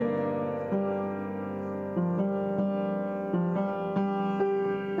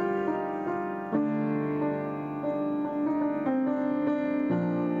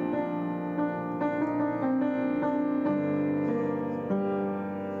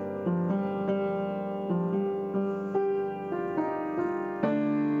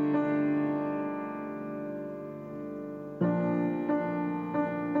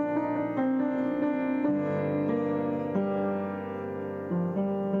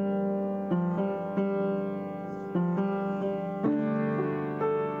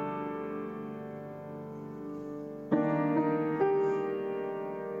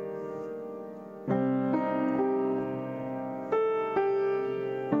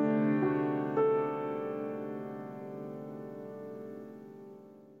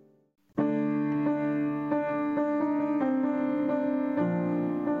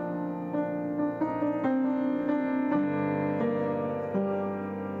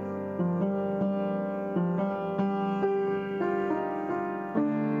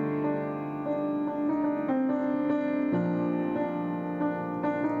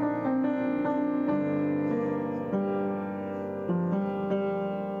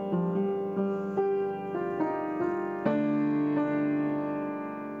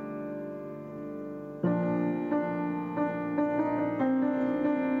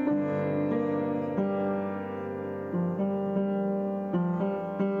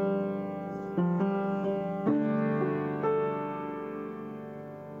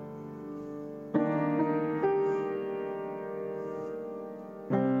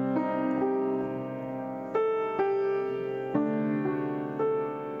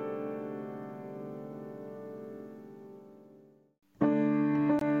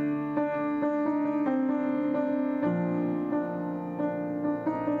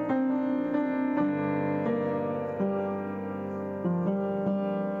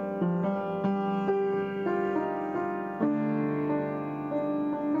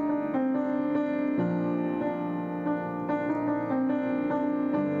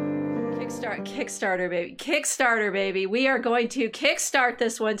Kickstarter, baby. We are going to kickstart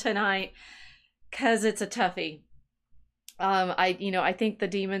this one tonight because it's a toughie. I think the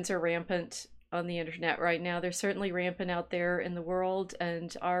demons are rampant on the internet right now. They're certainly rampant out there in the world,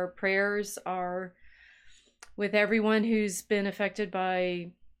 and our prayers are with everyone who's been affected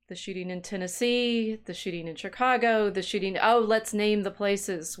by the shooting in Tennessee, the shooting in Chicago, the shooting. Oh, let's name the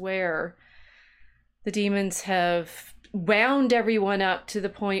places where the demons have wound everyone up to the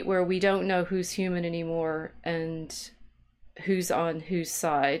point where we don't know who's human anymore and who's on whose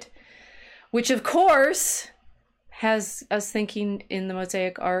side, which of course has us thinking in the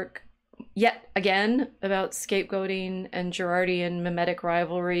Mosaic Ark yet again about scapegoating and Girardian mimetic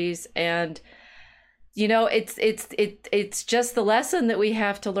rivalries. And it's just the lesson that we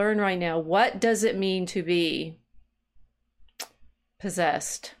have to learn right now. What does it mean to be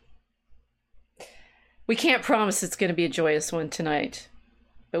possessed? We can't promise it's going to be a joyous one tonight,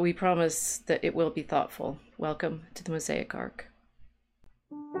 but we promise that it will be thoughtful. Welcome to the Mosaic Ark.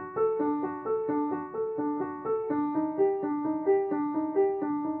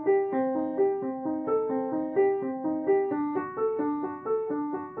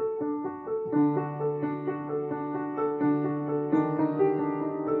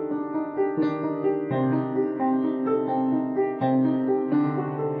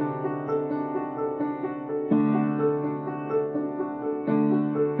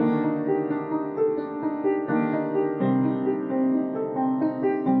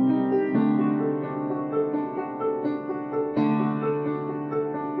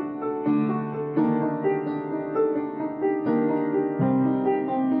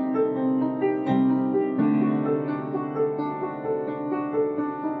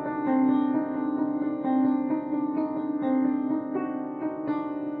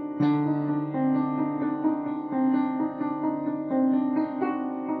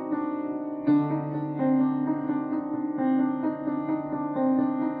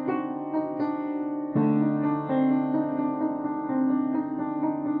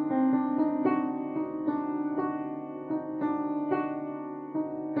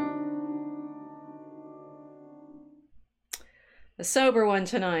 A sober one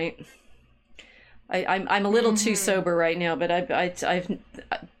tonight. I'm a little too sober right now, but I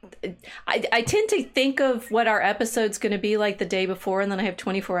tend to think of what our episode's going to be like the day before, and then I have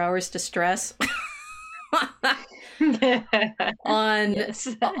 24 hours to stress on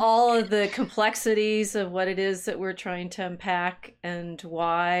all of the complexities of what it is that we're trying to unpack and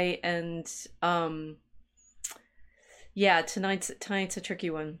why. And tonight's a tricky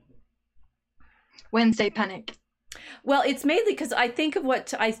one. Wednesday panic. Well, it's mainly because I think of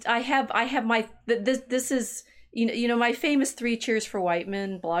what I have my this is my famous 3 Cheers for White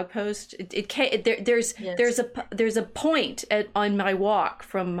Men blog post. There's a point on my walk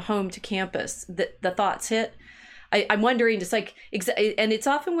from home to campus that the thoughts hit. I'm wondering, just like, and it's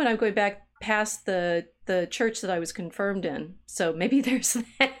often when I'm going back past the church that I was confirmed in. So maybe there's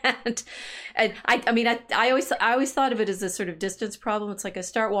that. And I always thought of it as a sort of distance problem. It's like I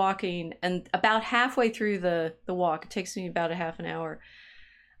start walking, and about halfway through the walk, it takes me about a half an hour,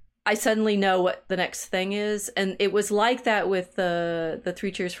 I suddenly know what the next thing is. And it was like that with the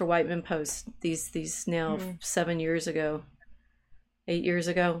 3 Cheers for White Men posts these now 8 years ago.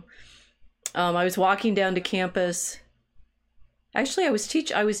 I was walking down to campus. Actually, I was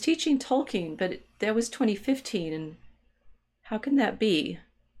teaching Tolkien, but that was 2015, and how can that be?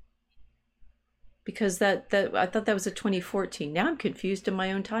 Because that I thought that was a 2014. Now I'm confused in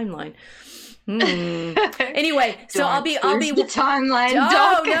my own timeline. Anyway, so I'll be the timeline.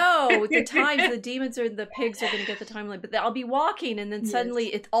 Oh no, the demons or the pigs are going to get the timeline, but I'll be walking, and then suddenly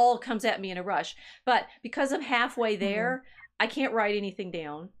it all comes at me in a rush. But because I'm halfway there, I can't write anything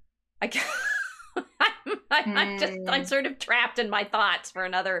down. I can't. I'm sort of trapped in my thoughts for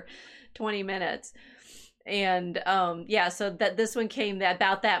another 20 minutes. And so that this one came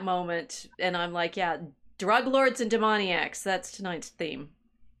about that moment, and I'm like, drug lords and demoniacs, that's tonight's theme.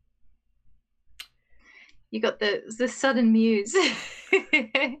 You got the sudden muse.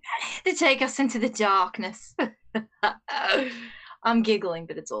 They take us into the darkness. I'm giggling,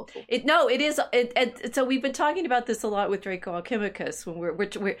 but it's awful. It is. So we've been talking about this a lot with Draco Alchemicus. When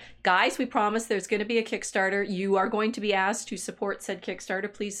we're guys, we promise there's going to be a Kickstarter. You are going to be asked to support said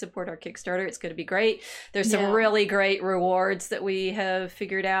Kickstarter. Please support our Kickstarter. It's going to be great. There's some really great rewards that we have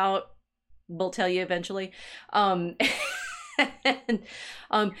figured out. We'll tell you eventually. But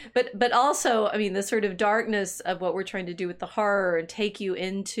also, I mean, the sort of darkness of what we're trying to do with the horror and take you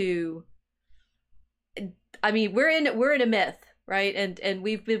into. I mean, we're in a myth. Right. And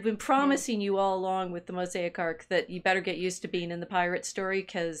we've been promising you all along with the Mosaic Ark that you better get used to being in the pirate story,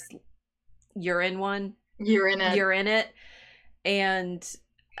 because you're in one. You're in it. You're in it. And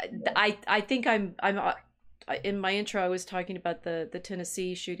I think I'm in my intro I was talking about the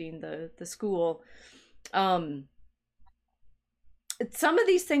Tennessee shooting, the school. Some of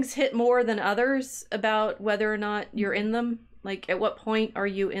these things hit more than others about whether or not you're in them. Like, at what point are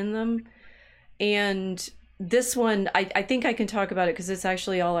you in them? And this one, I think I can talk about it because it's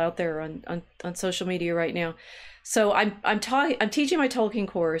actually all out there on social media right now. So I'm teaching my Tolkien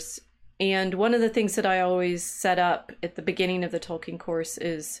course, and one of the things that I always set up at the beginning of the Tolkien course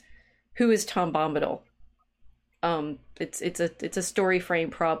is, who is Tom Bombadil? It's a story frame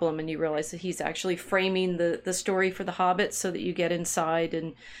problem, and you realize that he's actually framing the story for the hobbits so that you get inside,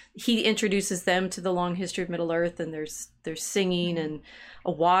 and he introduces them to the long history of Middle Earth, and there's singing and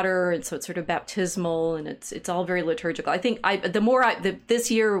a water, and so it's sort of baptismal, and it's all very liturgical. I think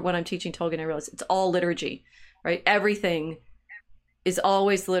this year when I'm teaching Tolkien, I realize it's all liturgy, right? Everything is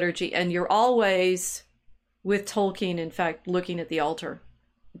always liturgy, and you're always with Tolkien, in fact, looking at the altar.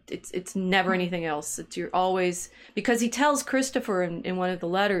 It's never anything else. You're always, because he tells Christopher in one of the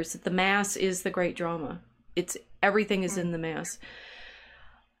letters that the Mass is the great drama. Everything is in the Mass.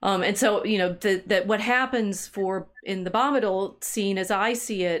 And so, that what happens in the Bombadil scene, as I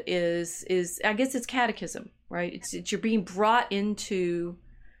see it, is I guess it's catechism, right? It's you're being brought into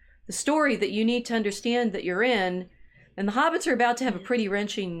the story that you need to understand that you're in, and the hobbits are about to have a pretty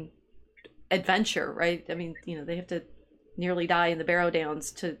wrenching adventure, right? I mean, they have to nearly die in the Barrow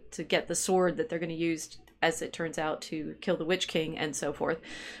Downs to get the sword that they're going to use, as it turns out, to kill the Witch King and so forth.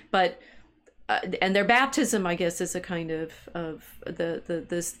 But and their baptism, I guess, is a kind of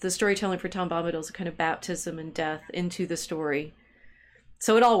the storytelling for Tom Bombadil is a kind of baptism and death into the story.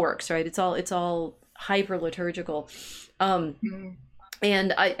 So it all works, right? It's all hyper liturgical. And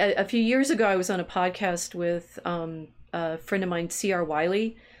a few years ago, I was on a podcast with a friend of mine,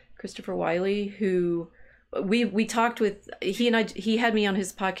 Christopher Wiley, who we talked with. He had me on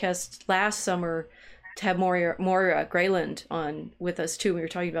his podcast last summer to have Moira Grayland on with us too. We were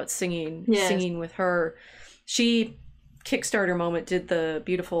talking about singing with her. She, Kickstarter moment, did the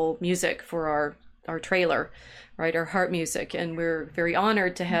beautiful music for our trailer, right? Our heart music, and we're very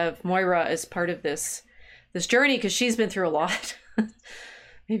honored to have Moira as part of this journey, because she's been through a lot.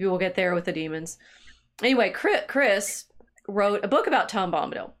 Maybe we'll get there with the demons. Anyway, Chris wrote a book about Tom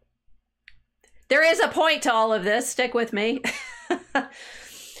Bombadil. There is a point to all of this. Stick with me.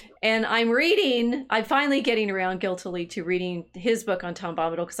 And I'm finally getting around guiltily to reading his book on Tom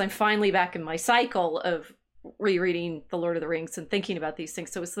Bombadil, because I'm finally back in my cycle of rereading The Lord of the Rings and thinking about these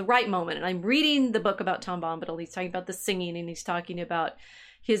things. So it's the right moment. And I'm reading the book about Tom Bombadil. He's talking about the singing, and he's talking about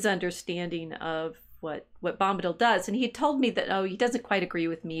his understanding of what Bombadil does. And he had told me that, he doesn't quite agree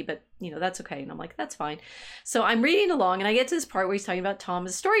with me, but that's okay. And I'm like, that's fine. So I'm reading along, and I get to this part where he's talking about Tom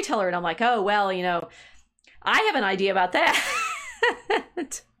as a storyteller, and I'm like, oh, well, I have an idea about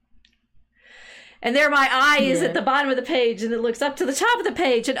that. And there my eye is at the bottom of the page, and it looks up to the top of the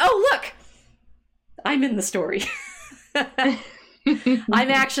page, and oh, look, I'm in the story.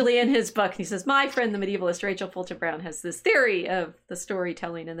 I'm actually in his book. And he says, my friend, the medievalist Rachel Fulton Brown, has this theory of the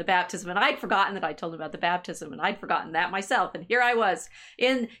storytelling and the baptism. And I'd forgotten that I told him about the baptism, and I'd forgotten that myself. And here I was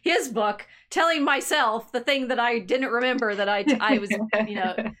in his book telling myself the thing that I didn't remember that I was,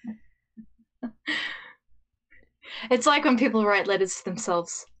 It's like when people write letters to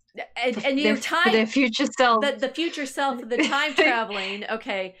themselves. And your time, their future self, the future self, the time traveling.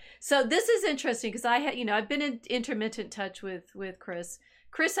 Okay, so this is interesting because I've been in intermittent touch with Chris.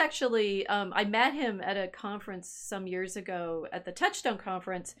 Chris actually, I met him at a conference some years ago at the Touchstone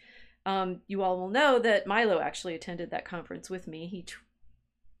conference. You all will know that Milo actually attended that conference with me. He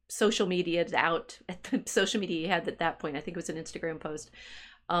social media'd out at the social media he had at that point. I think it was an Instagram post.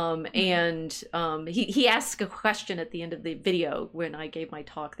 He asked a question at the end of the video when I gave my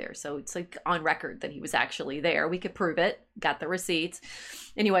talk there. So it's like on record that he was actually there. We could prove it, got the receipts.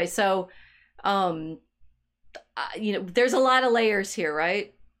 Anyway, so, there's a lot of layers here,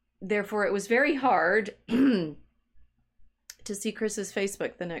 right? Therefore, it was very hard to see Chris's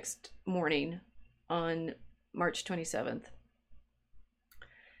Facebook the next morning on March 27th.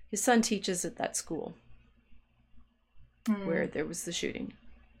 His son teaches at that school where there was the shooting.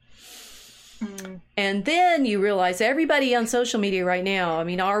 And then you realize everybody on social media right now, I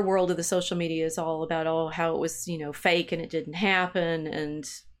mean, our world of the social media is all about, how it was, fake and it didn't happen. And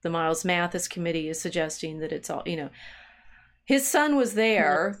the Miles Mathis committee is suggesting that it's all, his son was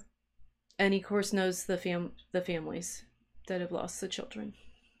there. Yes. And he, of course, knows the families that have lost the children.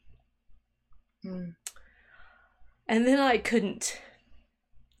 And then I couldn't.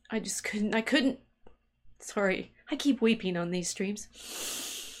 Sorry. I keep weeping on these streams.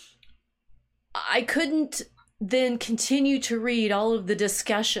 I couldn't then continue to read all of the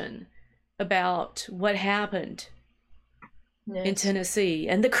discussion about what happened in Tennessee.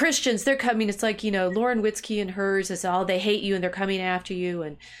 And the Christians, they're coming, it's like, Lauren Witzke and hers is all, they hate you and they're coming after you.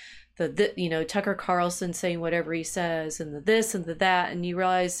 And the Tucker Carlson saying whatever he says, and the this and the that. And you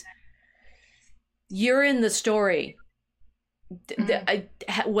realize you're in the story.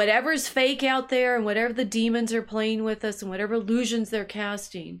 Whatever's fake out there and whatever the demons are playing with us and whatever illusions they're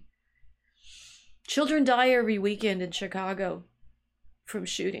casting, children die every weekend in Chicago from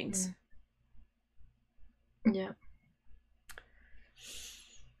shootings. Yeah.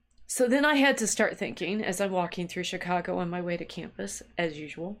 So then I had to start thinking, as I'm walking through Chicago on my way to campus, as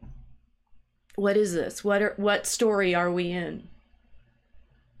usual, what is this? What story are we in?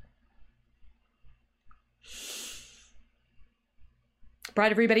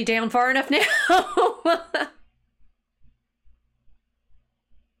 Brought everybody down far enough now?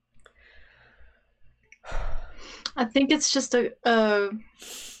 I think it's just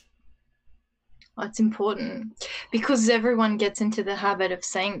it's important because everyone gets into the habit of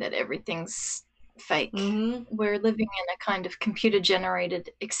saying that everything's fake. Mm-hmm. We're living in a kind of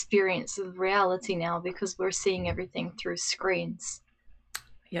computer-generated experience of reality now because we're seeing everything through screens.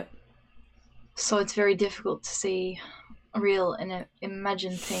 Yep. So it's very difficult to see real and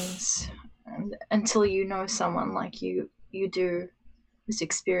imagine things until you know someone like you do who's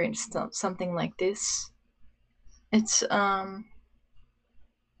experienced something like this.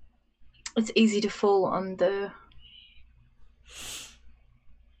 It's easy to fall on the,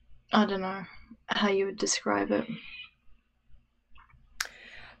 I don't know how you would describe it.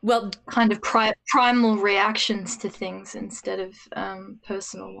 Well, kind of primal reactions to things instead of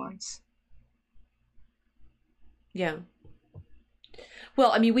personal ones. Yeah.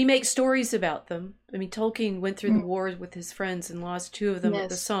 Well, I mean, we make stories about them. I mean, Tolkien went through the wars with his friends and lost 2 of them at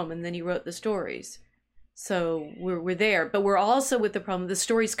the Somme, and then he wrote the stories. So we're there, but we're also with the problem. The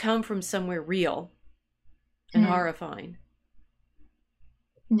stories come from somewhere real and horrifying.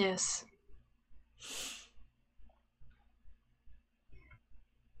 Yes.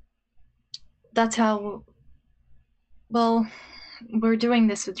 That's how, well, we're doing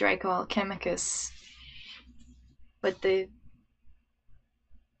this with Draco Alchemicus, but the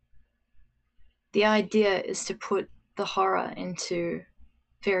idea is to put the horror into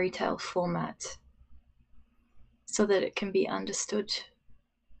fairy tale format so that it can be understood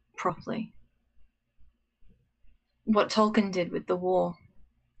properly. What Tolkien did with the war.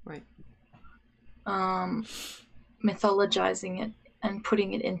 Right. Mythologizing it and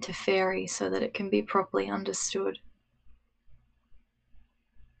putting it into fairy so that it can be properly understood.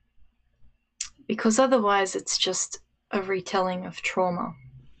 Because otherwise it's just a retelling of trauma.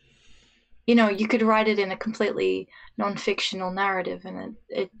 You could write it in a completely non-fictional narrative and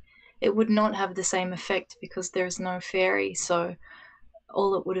it would not have the same effect because there's no fairy. So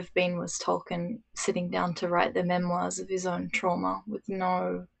all it would have been was Tolkien sitting down to write the memoirs of his own trauma with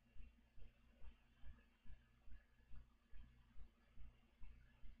no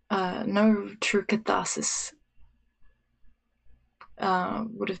true catharsis.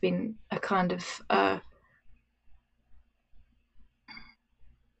 Would have been a kind of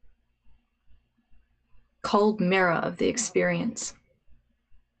cold mirror of the experience.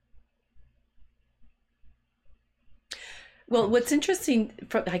 Well, what's interesting,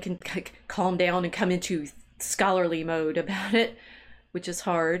 I can calm down and come into scholarly mode about it, which is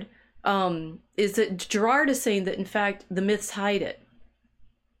hard, is that Girard is saying that, in fact, the myths hide it.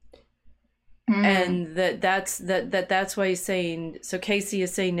 And that's why he's saying, so Casey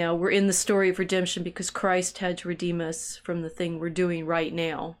is saying now, we're in the story of redemption because Christ had to redeem us from the thing we're doing right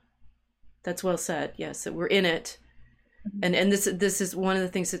now. That's well said, yes, that we're in it. And this is one of the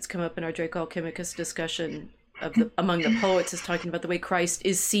things that's come up in our Draco Alchemicus discussion among the poets, is talking about the way Christ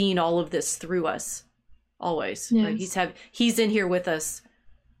is seeing all of this through us, always. Yes. Like he's in here with us,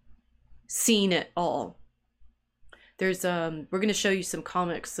 seeing it all. There's we're going to show you some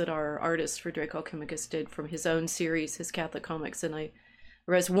comics that our artist for Draco Alchemicus did from his own series, his Catholic comics, and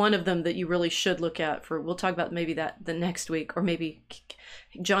there's one of them that you really should look at we'll talk about maybe that the next week, or maybe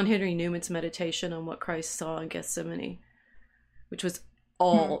John Henry Newman's meditation on what Christ saw in Gethsemane, which was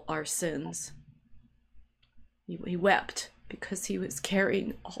all our sins. He wept because he was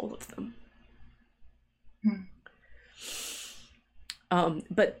carrying all of them.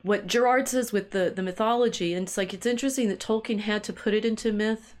 But what Girard says with the mythology, and it's interesting that Tolkien had to put it into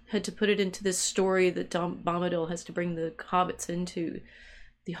myth, had to put it into this story that Bombadil has to bring the hobbits into,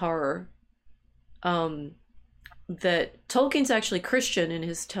 the horror. That Tolkien's actually Christian in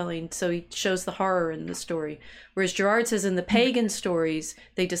his telling, so he shows the horror in the story. Whereas Girard says in the pagan stories,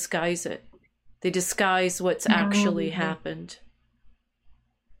 they disguise it. They disguise what's actually happened.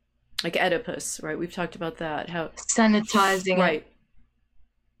 Like Oedipus, right? We've talked about that. How sanitizing right.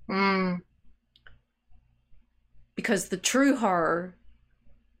 it. Because the true horror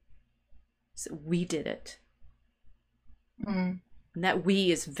is that we did it. And that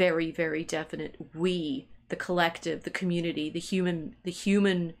we is very, very definite. We, the collective, the community, the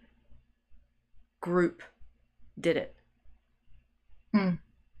human group did it.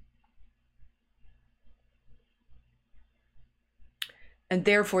 And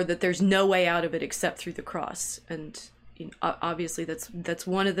therefore that there's no way out of it except through the cross. And you know, obviously that's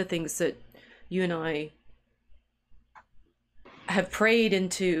one of the things that you and I have prayed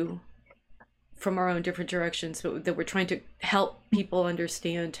into from our own different directions, but that we're trying to help people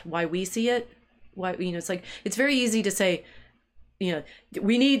understand why we see it. Why, you know, it's like, it's very easy to say, you know,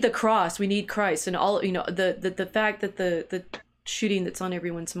 we need the cross, we need Christ, and all, you know, the fact that the shooting that's on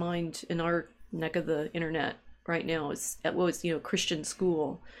everyone's mind in our neck of the internet right now is at what was, you know, Christian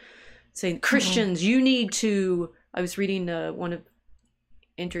school, saying Christians, you need to. I was reading one of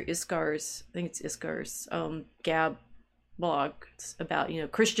Andrew Iskar's, I think it's Iskar's Gab blog about, you know,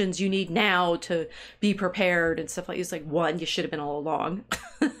 Christians, you need now to be prepared and stuff like. It's like, one, you should have been all along,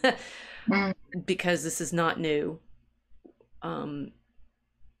 because this is not new. In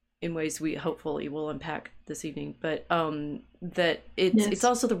ways we hopefully will unpack this evening, but that it's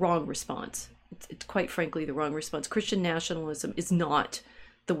also the wrong response. It's quite frankly the wrong response. Christian nationalism is not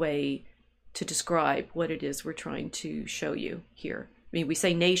the way to describe what it is we're trying to show you here. I mean, we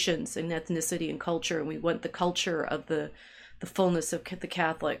say nations and ethnicity and culture, and we want the culture of the fullness of the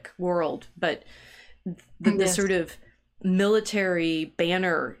Catholic world, but the sort of military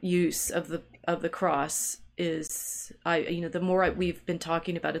banner use of the cross is, you know, the more we've been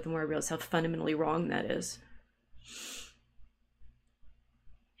talking about it, the more I realize how fundamentally wrong that is.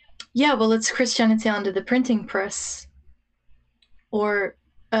 Yeah, well, it's Christianity under the printing press, or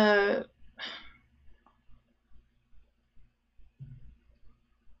it's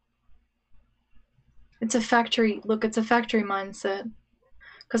a factory. Look, it's a factory mindset.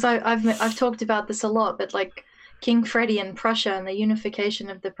 Because I've talked about this a lot, but like King Freddy and Prussia and the unification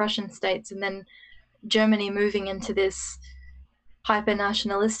of the Prussian states, and then Germany moving into this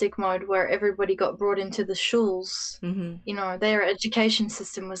hyper-nationalistic mode where everybody got brought into the schuls. You know, their education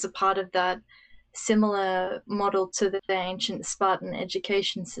system was a part of that similar model to the ancient Spartan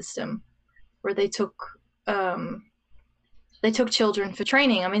education system, where they took children for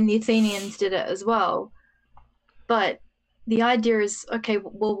training. I mean, the Athenians did it as well, but the idea is, okay,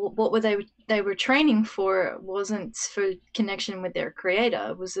 well, what were they were training for wasn't for connection with their creator.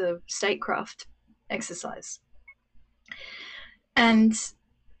 It was a statecraft exercise. And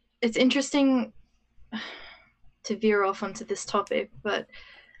it's interesting to veer off onto this topic, but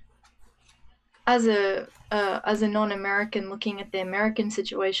as a non-American looking at the American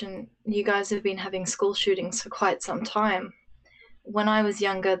situation, you guys have been having school shootings for quite some time. When I was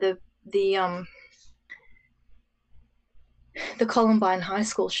younger, the Columbine High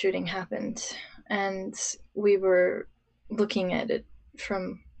School shooting happened, and we were looking at it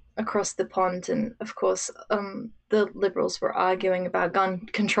from across the pond, and of course the liberals were arguing about gun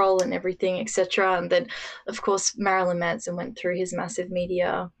control and everything, etc. And then of course Marilyn Manson went through his massive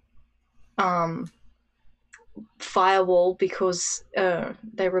media firewall because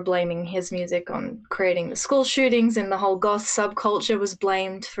they were blaming his music on creating the school shootings, and the whole goth subculture was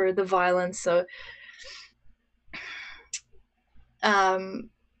blamed for the violence. So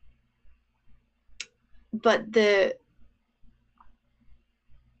but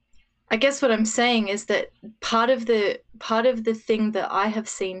I guess what I'm saying is that part of the thing that I have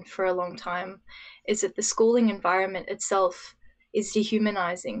seen for a long time is that the schooling environment itself is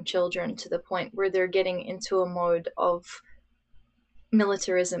dehumanizing children to the point where they're getting into a mode of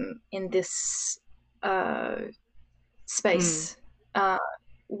militarism in this space,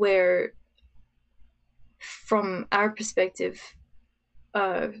 where from our perspective,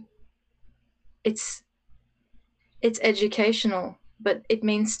 it's educational, but it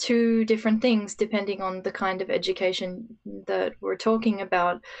means two different things depending on the kind of education that we're talking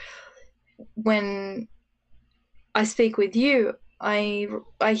about. When I speak with you, I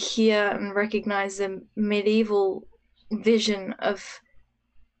hear and recognize a medieval vision of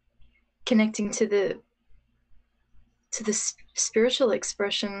connecting to the spiritual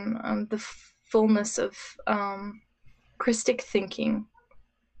expression and the fullness of Christic thinking.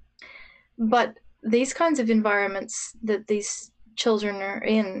 But these kinds of environments that these children are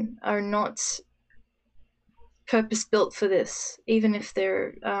in are not purpose built for this, even if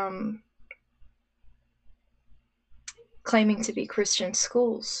they're claiming to be Christian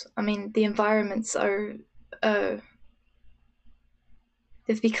schools. I mean, the environments are, they've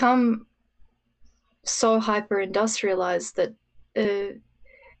become so hyper-industrialized that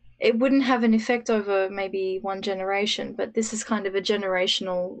it wouldn't have an effect over maybe one generation, but this is kind of a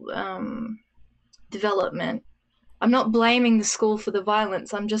generational development. I'm not blaming the school for the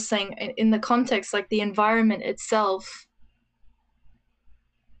violence. I'm just saying in the context, like the environment itself,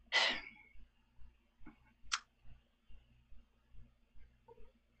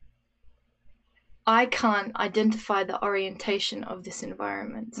 I can't identify the orientation of this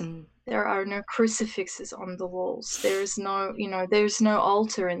environment. There are no crucifixes on the walls. There's no, there's no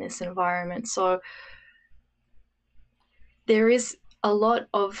altar in this environment. So there is a lot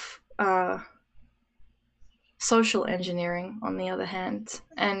of social engineering, on the other hand,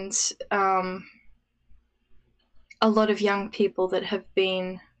 and a lot of young people that have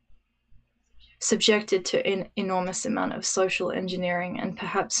been subjected to an enormous amount of social engineering, and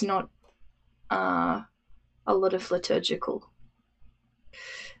perhaps not a lot of liturgical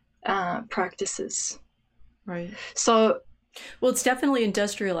practices. Right. So, well, it's definitely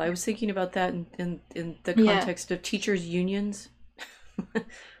industrial. I was thinking about that in the context of teachers' unions.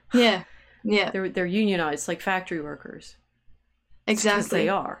 Yeah. They're unionized like factory workers. Exactly. Because they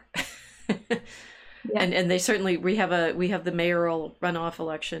are. Yeah. And they certainly, we have the mayoral runoff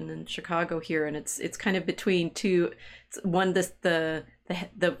election in Chicago here, and it's kind of between two. One, the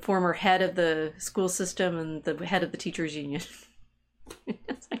former head of the school system and the head of the teachers union.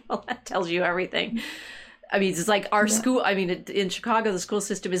 It's like, well, that tells you everything. I mean, it's like our school. I mean, in Chicago, the school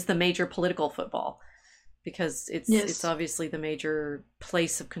system is the major political football, because it's obviously the major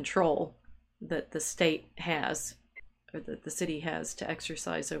place of control that the state has, or that the city has, to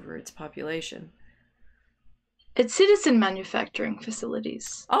exercise over its population. It's citizen manufacturing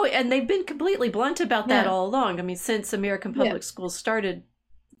facilities. Oh, and they've been completely blunt about that all along. I mean, since American public schools started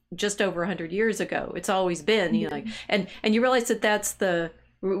just over 100 years ago, it's always been, and you realize that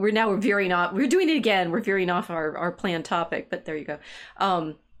we're veering off. We're doing it again. We're veering off our planned topic, but there you go.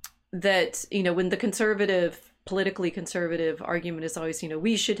 That, when the politically conservative argument is always,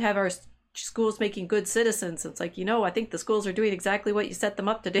 we should have our schools making good citizens. It's like, I think the schools are doing exactly what you set them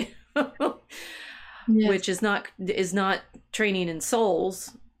up to do. Which is not training in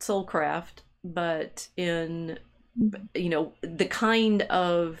soulcraft, but in the kind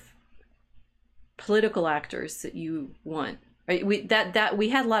of political actors that you want. Right? We had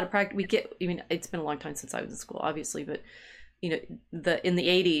a lot of practice. It's been a long time since I was in school, obviously, but in the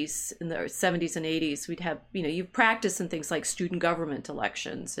 80s, in the 70s and 80s, we'd have you practice in things like student government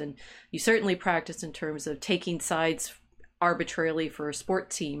elections, and you certainly practice in terms of taking sides arbitrarily for a sport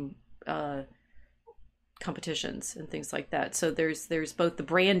team competitions and things like that. So there's both the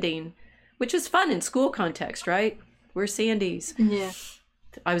branding, which is fun in school context, right? We're Sandies. Yeah.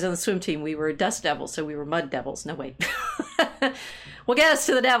 I was on the swim team. We were dust devils, so we were mud devils. No, wait. Well, get us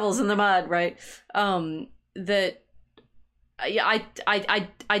to the devils in the mud, right? I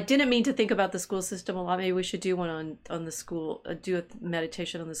didn't mean to think about the school system a lot. Maybe we should do one on the school, do a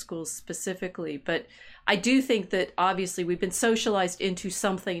meditation on the schools specifically. But I do think that obviously we've been socialized into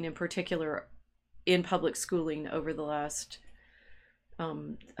something in particular in public schooling over the last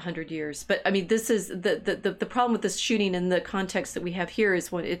 100 years. But I mean, this is the problem with this shooting in the context that we have here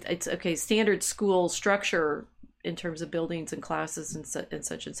is when it's okay, standard school structure in terms of buildings and classes and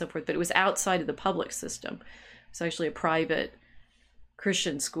such and so forth, but it was outside of the public system. It's actually a private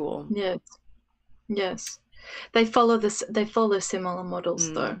Christian school. Yes. They follow similar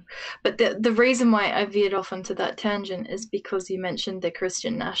models though. But the reason why I veered off onto that tangent is because you mentioned the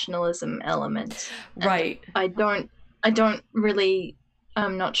Christian nationalism element. Right. I don't really,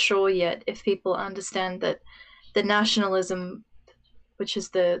 I'm not sure yet if people understand that the nationalism, which is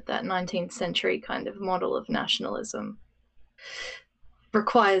that 19th century kind of model of nationalism,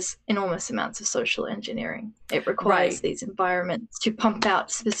 requires enormous amounts of social engineering. It requires these environments to pump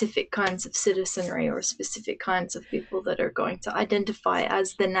out specific kinds of citizenry or specific kinds of people that are going to identify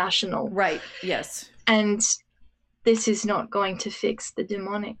as the national. Right, yes. And this is not going to fix the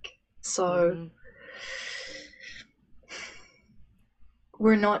demonic. So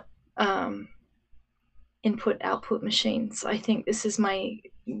we're not input-output machines. I think this is my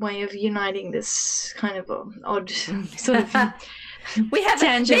way of uniting this kind of odd sort of we have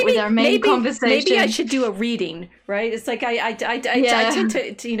tangent with our main conversation. Maybe I should do a reading, right? It's like I tend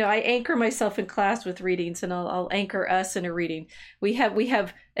to I anchor myself in class with readings, and I'll anchor us in a reading. We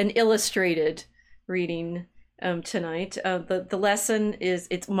have an illustrated reading tonight. The lesson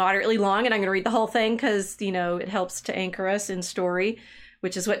it's moderately long, and I'm going to read the whole thing because it helps to anchor us in story.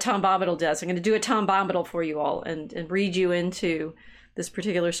 which is what Tom Bombadil does. I'm going to do a Tom Bombadil for you all and read you into this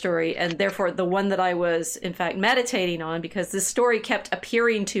particular story. And therefore, the one that I was, in fact, meditating on, because this story kept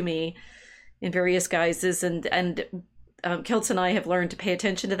appearing to me in various guises. And Kiltz and I have learned to pay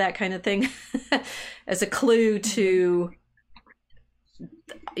attention to that kind of thing as a clue to,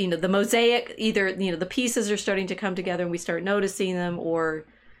 the mosaic. Either, the pieces are starting to come together and we start noticing them, or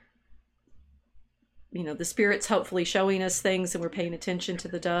the Spirit's hopefully showing us things and we're paying attention to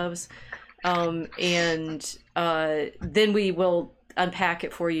the doves. Then we will unpack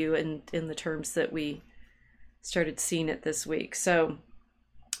it for you in the terms that we started seeing it this week. So,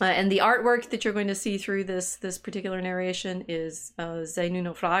 and the artwork that you're going to see through this particular narration is Zé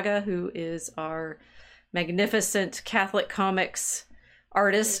Nuno Fraga, who is our magnificent Catholic comics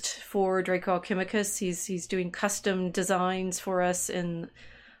artist for Draco Alchemicus. He's doing custom designs for us in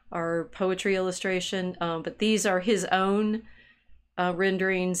our poetry illustration, but these are his own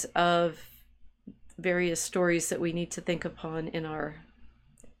renderings of various stories that we need to think upon in our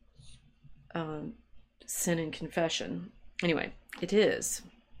sin and confession. Anyway, it is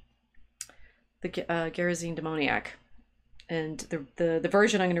the Girardian Demoniac, and the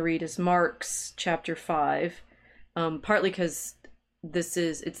version I'm going to read is Mark's chapter 5, partly because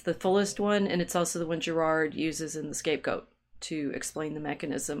it's the fullest one, and it's also the one Girard uses in the Scapegoat to explain the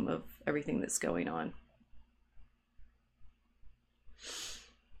mechanism of everything that's going on.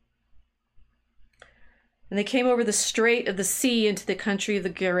 And they came over the strait of the sea into the country of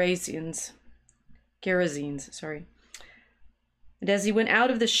the Gerasenes. And as he went out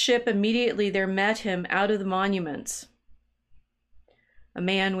of the ship, immediately there met him out of the monuments a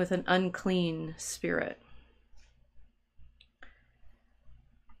man with an unclean spirit,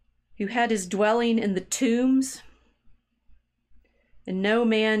 who had his dwelling in the tombs, and no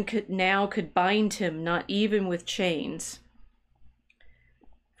man could bind him, not even with chains.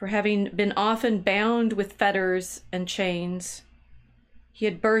 For having been often bound with fetters and chains, he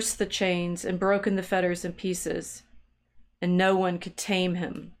had burst the chains and broken the fetters in pieces, and no one could tame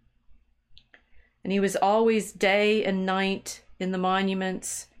him. And he was always day and night in the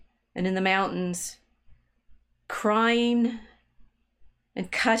monuments and in the mountains, crying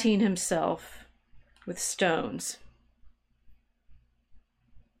and cutting himself with stones.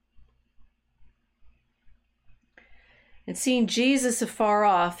 And seeing Jesus afar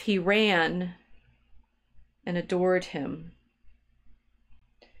off, he ran and adored him.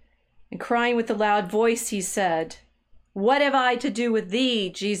 And crying with a loud voice, he said, "What have I to do with thee,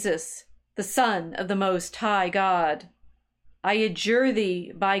 Jesus, the Son of the Most High God? I adjure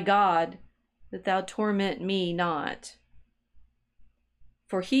thee by God that thou torment me not."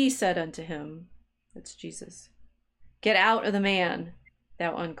 For he said unto him, that's Jesus, "Get out of the man,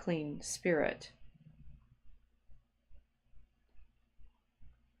 thou unclean spirit."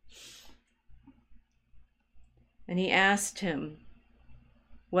 And he asked him,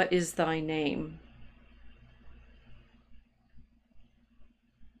 "What is thy name?"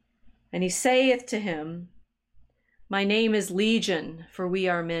 And he saith to him, "My name is Legion, for we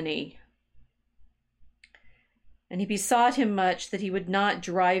are many." And he besought him much that he would not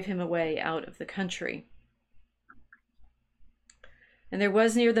drive him away out of the country. And there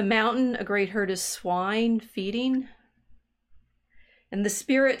was near the mountain a great herd of swine feeding. And the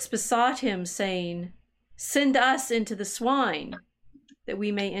spirits besought him, saying, "Send us into the swine, that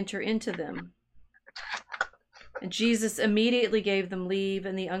we may enter into them." And Jesus immediately gave them leave,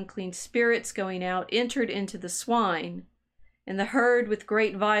 and the unclean spirits going out entered into the swine, and the herd with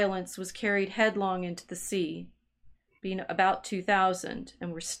great violence was carried headlong into the sea, being about 2,000,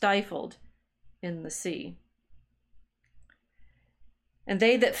 and were stifled in the sea. And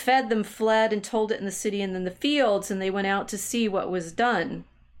they that fed them fled and told it in the city and in the fields, and they went out to see what was done.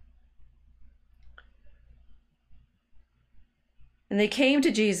 And they came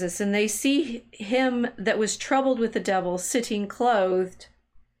to Jesus, and they see him that was troubled with the devil sitting clothed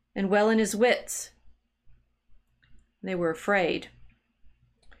and well in his wits. And they were afraid.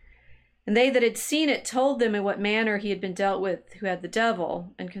 And they that had seen it told them in what manner he had been dealt with who had the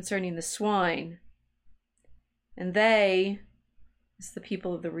devil, and concerning the swine. And they, as the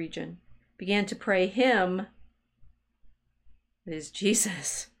people of the region, began to pray him, that is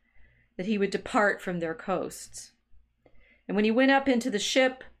Jesus, that he would depart from their coasts. And when he went up into the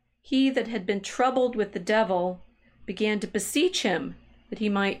ship, he that had been troubled with the devil began to beseech him that he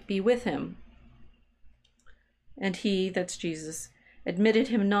might be with him. And he, that's Jesus, admitted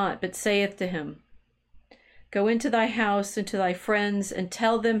him not, but saith to him, "Go into thy house and to thy friends, and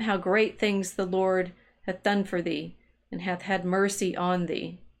tell them how great things the Lord hath done for thee, and hath had mercy on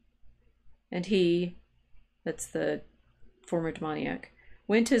thee." And he, that's the former demoniac,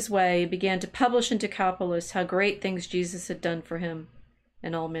 went his way, began to publish in Decapolis how great things Jesus had done for him,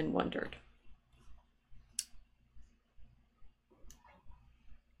 and all men wondered.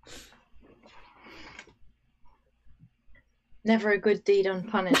 Never a good deed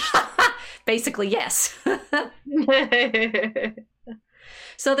unpunished. Basically, yes.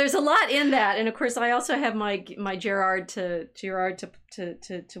 So there's a lot in that, and of course, I also have my Girard to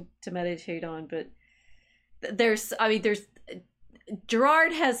meditate on. But there's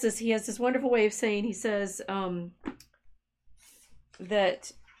Girard has this wonderful way of saying. He says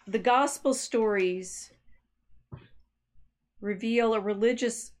that the gospel stories reveal a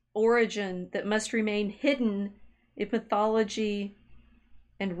religious origin that must remain hidden if mythology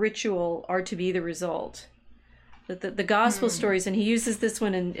and ritual are to be the result. The gospel stories, and he uses this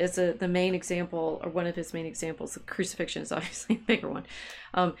one as the main example, or one of his main examples. The crucifixion is obviously a bigger one,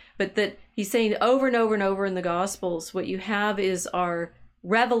 but that he's saying over and over and over in the gospels, what you have are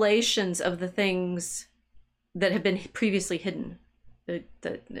revelations of the things that have been previously hidden.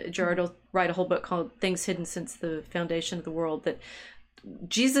 That Gerard will write a whole book called "Things Hidden Since the Foundation of the World." That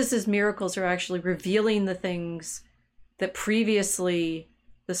Jesus's miracles are actually revealing the things that previously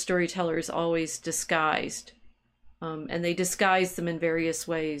the storytellers always disguised. And they disguise them in various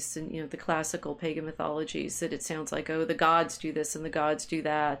ways. And, the classical pagan mythologies, that it sounds like, oh, the gods do this and the gods do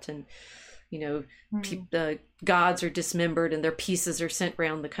that. And, the gods are dismembered and their pieces are sent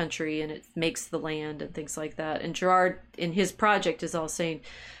around the country and it makes the land and things like that. And Girard, in his project, is all saying,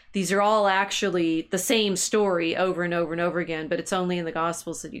 these are all actually the same story over and over and over again, but it's only in the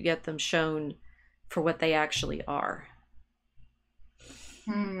Gospels that you get them shown for what they actually are.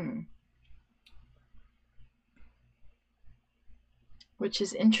 Which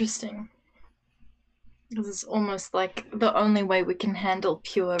is interesting, because it's almost like the only way we can handle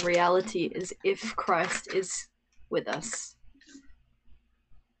pure reality is if Christ is with us.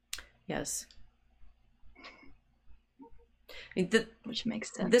 Yes. Which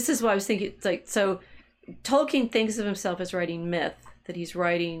makes sense. This is what I was thinking. It's like, so Tolkien thinks of himself as writing myth, that he's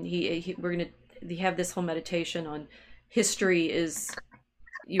writing, we have this whole meditation on history is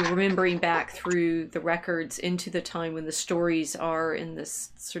you remembering back through the records into the time when the stories are in this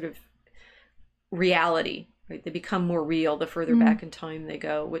sort of reality, right? They become more real the further back in time they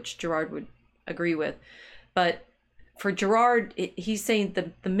go, which Girard would agree with. But for Girard, he's saying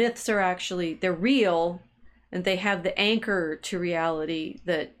the myths are actually, they're real, and they have the anchor to reality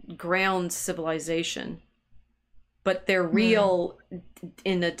that grounds civilization. But they're real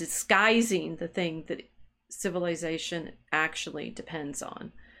in a disguising the thing that civilization actually depends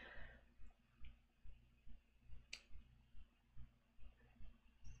on.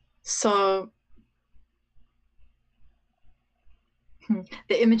 So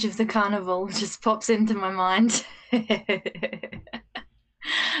the image of the carnival just pops into my mind.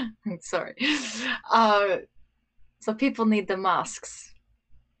 Sorry. So people need the masks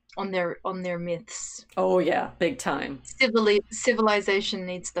on their myths. Oh yeah, big time. Civilization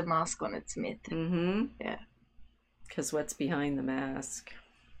needs the mask on its myth. Mm-hmm. Yeah. Because what's behind the mask?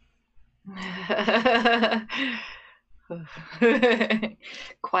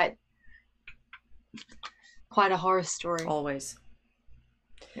 Quite a horror story. Always.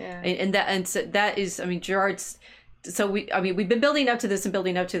 Yeah. And so that is, I mean, Girard's. So we've been building up to this,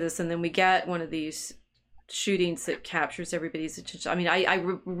 and then we get one of these shootings that captures everybody's attention. I mean, I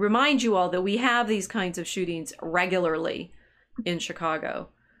remind you all that we have these kinds of shootings regularly in Chicago,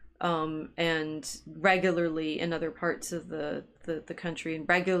 and regularly in other parts of the country, and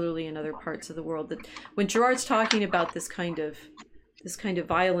regularly in other parts of the world. That when Girard's talking about this kind of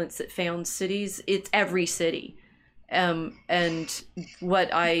violence that founds cities, it's every city. And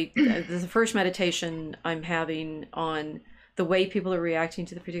the first meditation I'm having on the way people are reacting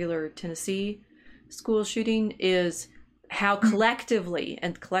to the particular Tennessee school shooting is how collectively,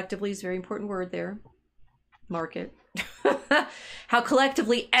 and collectively is a very important word there, mark it, how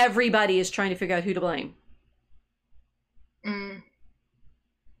collectively everybody is trying to figure out who to blame.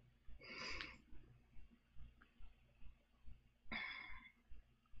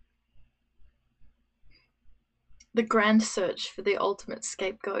 The grand search for the ultimate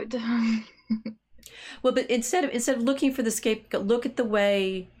scapegoat. Well, but instead of looking for the scapegoat, look at the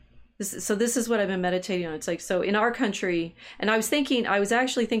way. This is what I've been meditating on. It's like, so in our country, and I was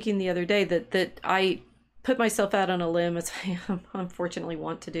actually thinking the other day that I put myself out on a limb, as I unfortunately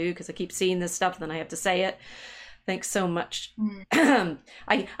want to do, because I keep seeing this stuff and then I have to say it. Thanks so much.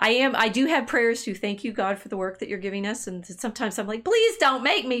 I do have prayers to thank you, God, for the work that you're giving us. And sometimes I'm like, please don't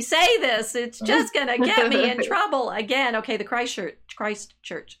make me say this. It's just going to get me in trouble again. Okay, the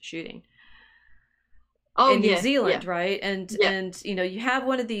Christchurch shooting. in New Zealand, right? And you know, you have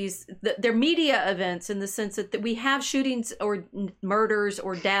one of these, they're media events in the sense that we have shootings or murders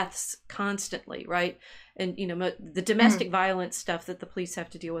or deaths constantly, right? And you know, the domestic violence stuff that the police have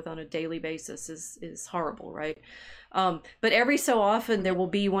to deal with on a daily basis is horrible, right? But every so often there will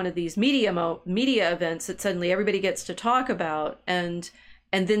be one of these media events that suddenly everybody gets to talk about, and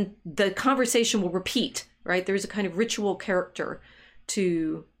then the conversation will repeat, right? There's a kind of ritual character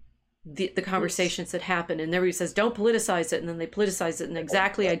to the conversations that happen, and everybody says don't politicize it, and then they politicize it in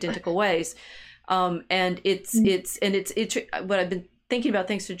exactly identical ways. And it's what I've been thinking about,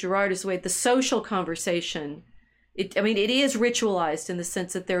 thanks to Girard, is the way the social conversation, it is ritualized in the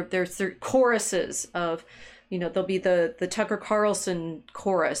sense that there's choruses of, you know, there'll be the Tucker Carlson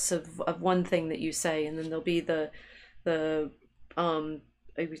chorus of one thing that you say, and then there'll be the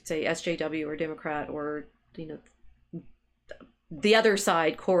I would say SJW or Democrat or, you know, the other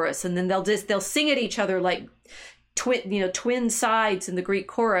side chorus, and then they'll sing at each other like twin sides in the Greek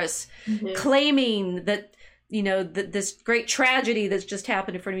chorus, claiming that, you know, this great tragedy that's just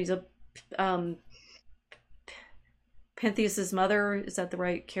happened in front of you. So, Pentheus's mother, is that the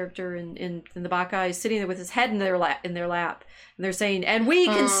right character in the Bacchae, is sitting there with his head in their lap, and they're saying, and we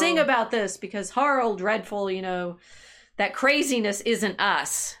can sing about this because horrible, dreadful, you know, that craziness isn't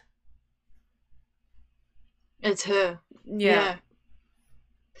us. It's her. Yeah.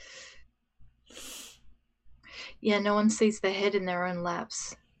 Yeah, no one sees their head in their own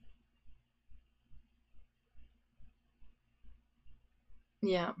laps.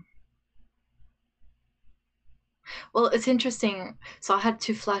 Yeah. Well, it's interesting. So I had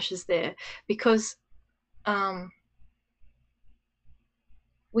two flashes there because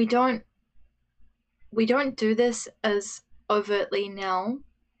we don't do this as overtly now,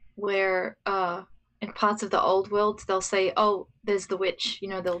 where in parts of the old world they'll say, oh, there's the witch, you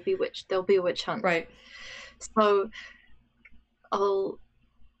know, there'll be a witch hunt. Right. So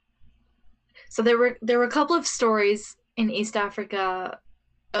there were a couple of stories in East Africa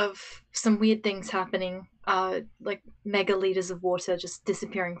of some weird things happening, like mega liters of water just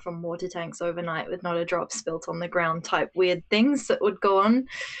disappearing from water tanks overnight with not a drop spilt on the ground type weird things that would go on.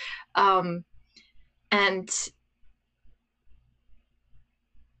 And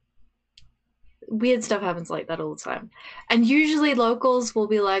weird stuff happens like that all the time. And usually locals will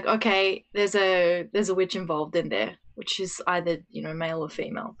be like, okay, there's a witch involved in there, which is either, you know, male or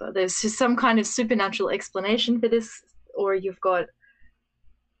female, but there's just some kind of supernatural explanation for this, or you've got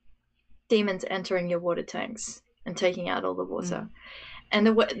demons entering your water tanks and taking out all the water. And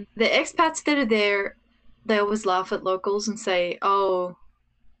the expats that are there, they always laugh at locals and say, oh,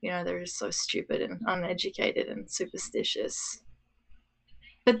 you know, they're just so stupid and uneducated and superstitious.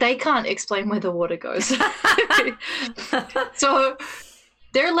 But they can't explain where the water goes. So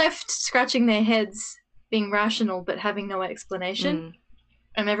they're left scratching their heads, being rational, but having no explanation.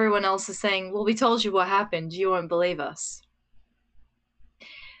 And everyone else is saying, well, we told you what happened. You won't believe us.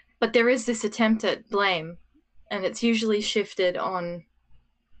 But there is this attempt at blame, and it's usually shifted on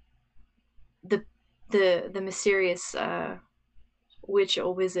the mysterious witch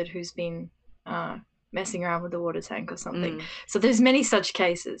or wizard who's been messing around with the water tank or something. So there's many such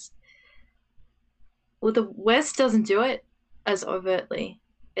cases. Well, the West doesn't do it as overtly.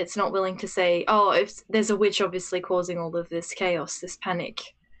 It's not willing to say, oh, if there's a witch obviously causing all of this chaos, this panic,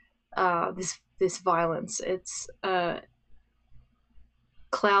 this violence. It's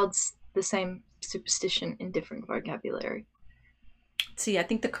clouds the same superstition in different vocabulary. See, I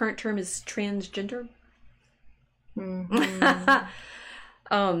think the current term is transgender. And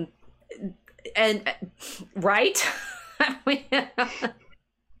right.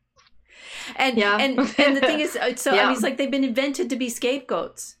 And the thing is, so I mean, it's like they've been invented to be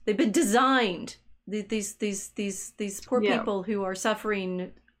scapegoats. They've been designed. These poor people who are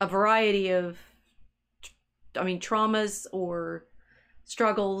suffering a variety of, I mean, traumas or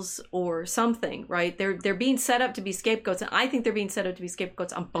struggles or something, right? They're being set up to be scapegoats, and I think they're being set up to be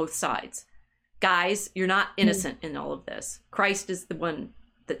scapegoats on both sides. Guys, you're not innocent in all of this. Christ is the one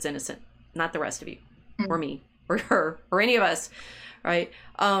that's innocent, not the rest of you, or me, or her, or any of us, right?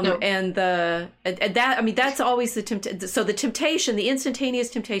 No. And that, I mean, that's always the temptation. So the temptation, the instantaneous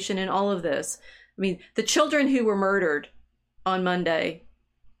temptation in all of this. I mean, the children who were murdered on Monday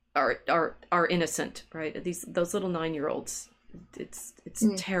are innocent, right? Those little 9-year-olds. It's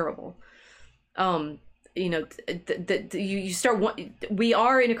terrible. You know, you start. We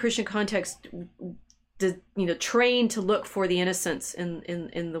are in a Christian context, trained to look for the innocents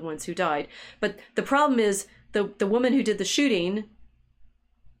in the ones who died. But the problem is the woman who did the shooting,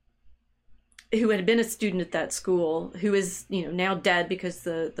 who had been a student at that school, who is now dead because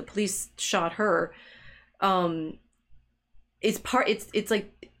the police shot her. it's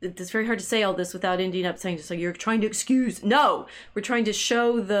like, it's very hard to say all this without ending up saying, so you're trying to excuse. No, we're trying to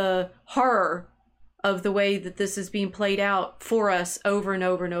show the horror of the way that this is being played out for us over and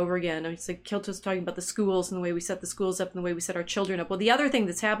over and over again. I mean, it's like Kilto's talking about the schools and the way we set the schools up and the way we set our children up. Well, the other thing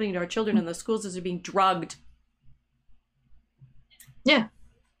that's happening to our children in the schools is they're being drugged. Yeah.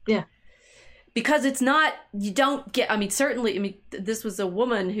 Yeah. Because it's not, you don't get, I mean, certainly, I mean, this was a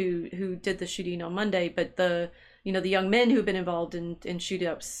woman who did the shooting on Monday, but the young men who've been involved in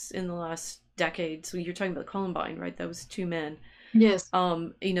shoot-ups in the last decade. So you're talking about Columbine, right? That was 2 men. Yes.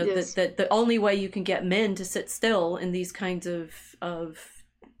 Yes. That the only way you can get men to sit still in these kinds of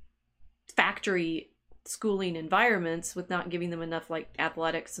factory schooling environments, with not giving them enough like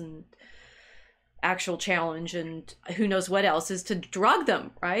athletics and actual challenge and who knows what else, is to drug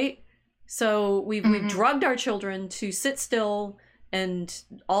them, right? So we've drugged our children to sit still and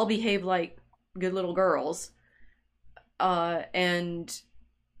all behave like good little girls. And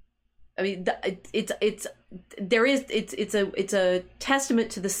I mean, it's a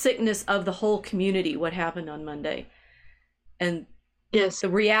testament to the sickness of the whole community, what happened on Monday. And yes, the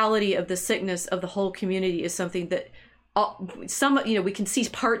reality of the sickness of the whole community is something that we can see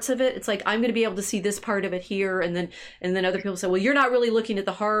parts of it. It's like, I'm going to be able to see this part of it here, and then other people say, well, you're not really looking at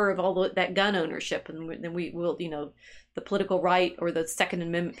the horror of all that gun ownership, and then we will, the political right or the Second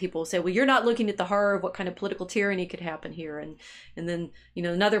Amendment people will say, well, you're not looking at the horror of what kind of political tyranny could happen here, and then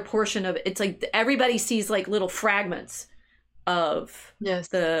another portion of it, it's like everybody sees like little fragments of yes,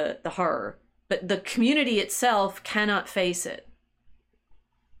 the horror, but the community itself cannot face it.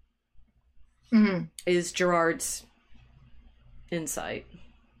 Is Girard's insight.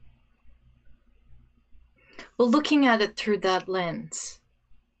 Well, looking at it through that lens,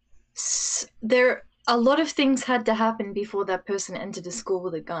 a lot of things had to happen before that person entered a school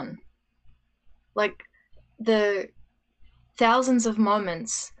with a gun. Like the thousands of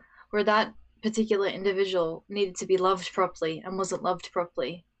moments where that particular individual needed to be loved properly and wasn't loved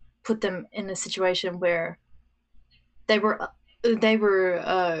properly put them in a situation where they were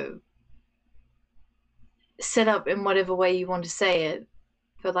set up in whatever way you want to say it,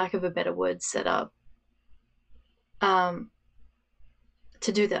 for lack of a better word, set up to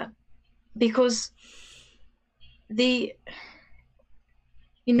do that. Because I'm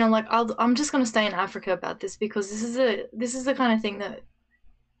just going to stay in Africa about this, because this is the kind of thing that,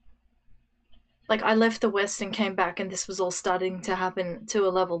 like, I left the West and came back, and this was all starting to happen to a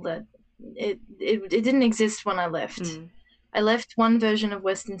level that it didn't exist when I left. I left one version of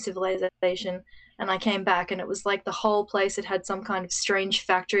Western civilization, and I came back, and it was like the whole place had some kind of strange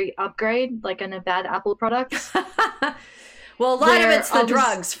factory upgrade, like in a bad Apple product. Well, a lot of it's the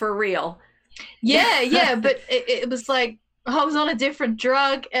drugs, for real. Yeah, but it was like I was on a different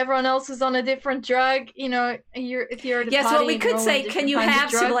drug. Everyone else was on a different drug. If you're at a party, well, we could say, can you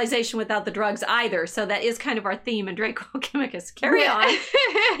have civilization without the drugs either? So that is kind of our theme in Draco Alchemicus. Carry on.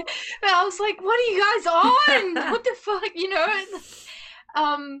 I was like, what are you guys on? What the fuck?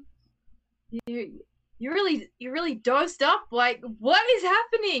 You're really dosed up. Like, what is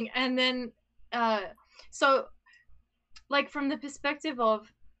happening? And then, so, like, from the perspective of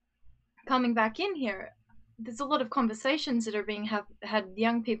coming back in here, there's a lot of conversations that are being had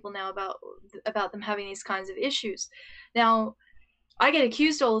young people now about them having these kinds of issues. Now, I get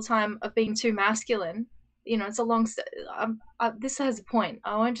accused all the time of being too masculine. It's a long. This has a point.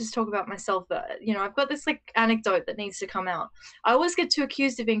 I won't just talk about myself, but I've got this like anecdote that needs to come out. I always get too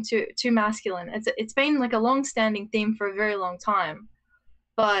accused of being too masculine. It's been like a long-standing theme for a very long time,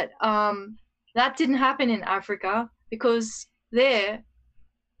 but that didn't happen in Africa, because there,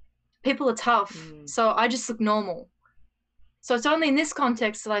 people are tough, so I just look normal. So it's only in this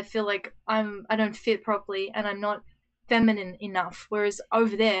context that I feel like I don't fit properly and I'm not feminine enough. Whereas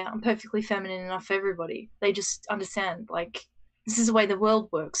over there, I'm perfectly feminine enough for everybody. They just understand, like, this is the way the world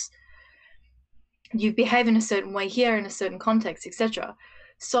works. You behave in a certain way here in a certain context, etc.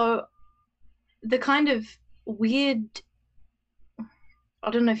 So the kind of weird,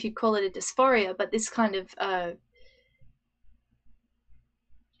 I don't know if you'd call it a dysphoria, but this kind of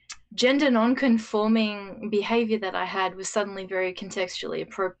gender non-conforming behavior that I had was suddenly very contextually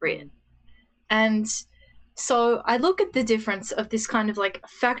appropriate. And so I look at the difference of this kind of like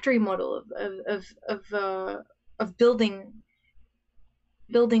factory model of building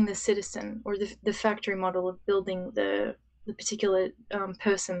the citizen, or the factory model of building the particular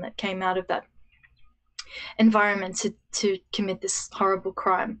person that came out of that environment to commit this horrible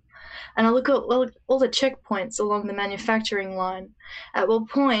crime. And I look at all the checkpoints along the manufacturing line. At what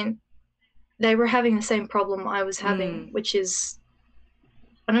point they were having the same problem I was having, which is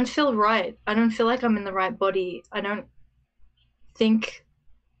I don't feel right. I don't feel like I'm in the right body. I don't think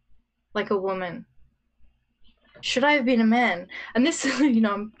like a woman. Should I have been a man? And this,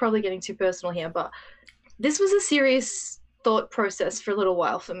 I'm probably getting too personal here, but this was a serious thought process for a little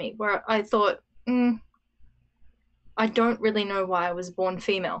while for me, where I thought, I don't really know why I was born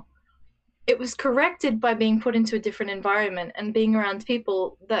female. It was corrected by being put into a different environment and being around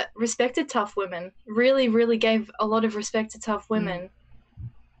people that respected tough women, really, really gave a lot of respect to tough women,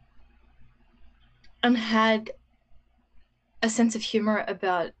 and had a sense of humor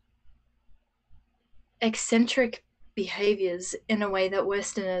about eccentric behaviors in a way that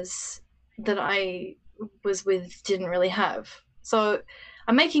Westerners that I was with didn't really have. So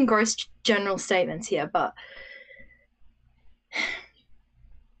I'm making gross general statements here, but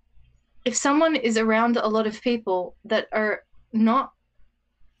if someone is around a lot of people that are not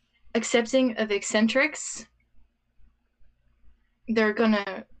accepting of eccentrics, they're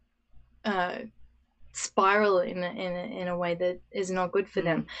gonna spiral in a way that is not good for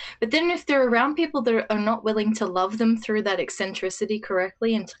them. But then if they're around people that are not willing to love them through that eccentricity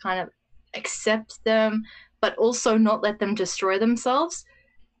correctly and to kind of accept them, but also not let them destroy themselves,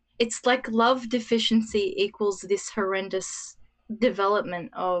 it's like love deficiency equals this horrendous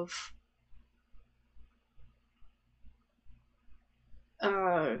development of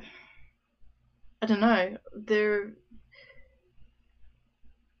I don't know,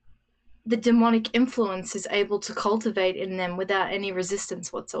 the demonic influence is able to cultivate in them without any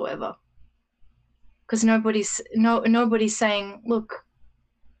resistance whatsoever. Because nobody's saying, look,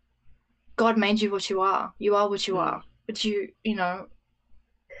 God made you what you are. You are what you are. But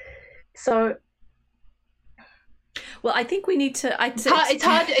so. Well, I think we need to. It's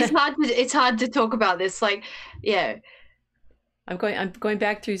hard to talk about this. Like, yeah. I'm going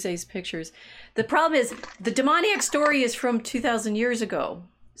back through Zay's pictures. The problem is the demoniac story is from 2,000 years ago.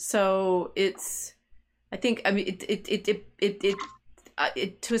 So it's, I think, I mean, it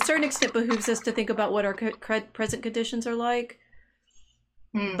to a certain extent behooves us to think about what our present conditions are like.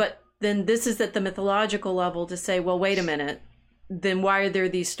 But then this is at the mythological level to say, well, wait a minute. Then why are there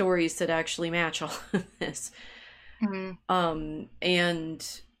these stories that actually match all of this? And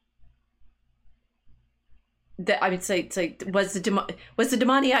that I would say, was the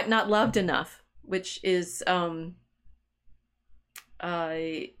demoniac not loved enough? Which is,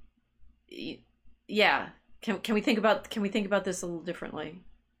 yeah. Can we think about this a little differently?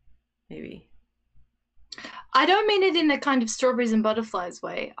 Maybe. I don't mean it in a kind of strawberries and butterflies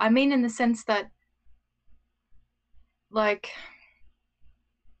way. I mean in the sense that, like,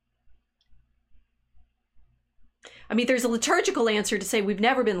 I mean, there's a liturgical answer to say we've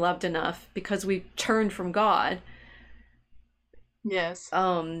never been loved enough because we've turned from God. Yes.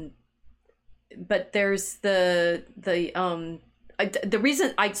 But there's the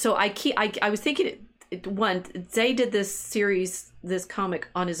reason I was thinking Zay did this comic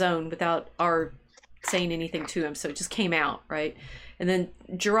on his own without our saying anything to him, so it just came out, right? And then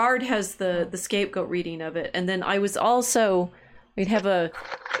Girard has the scapegoat reading of it, and then I was also, we'd have a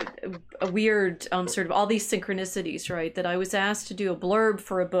weird sort of all these synchronicities, right? That I was asked to do a blurb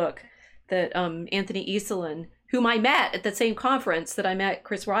for a book that Anthony Easelin, whom I met at the same conference that I met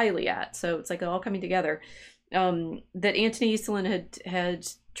Chris Riley at, so it's like all coming together. That Anthony Easelin had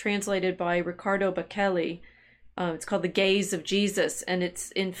translated by Riccardo Baccelli. It's called The Gaze of Jesus, and it's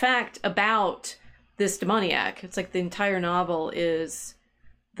in fact about this demoniac. It's like the entire novel is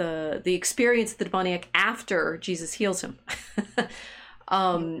the experience of the demoniac after Jesus heals him.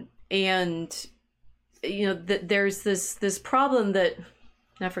 And there's this problem that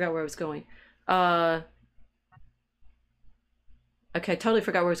I forgot where I was going. Okay, I totally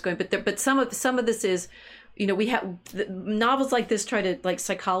forgot where I was going. But some of this is, we have novels like this try to like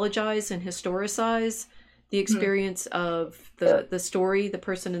psychologize and historicize the experience of the story, the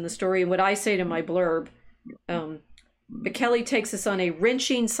person in the story. And what I say to my blurb, Baccelli takes us on a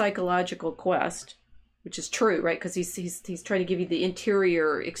wrenching psychological quest, which is true, right? Because he's trying to give you the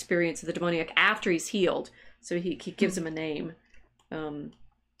interior experience of the demoniac after he's healed. So he gives him a name.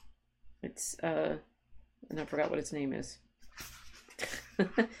 It's and I forgot what his name is.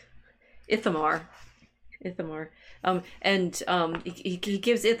 Ithamar. He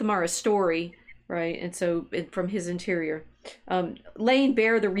gives Ithamar a story, right? And so from his interior, laying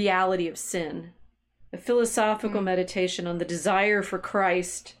bare the reality of sin, a philosophical meditation on the desire for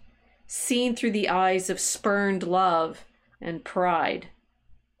Christ seen through the eyes of spurned love and pride,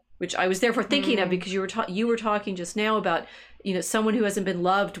 which I was therefore thinking of because you were talking just now about, someone who hasn't been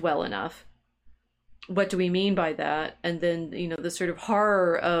loved well enough. What do we mean by that? And then, the sort of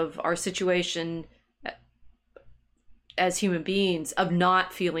horror of our situation as human beings of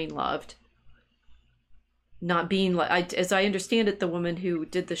not feeling loved, not being like, as I understand it, the woman who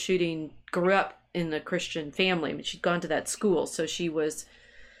did the shooting grew up in a Christian family. I mean, she'd gone to that school, so she was.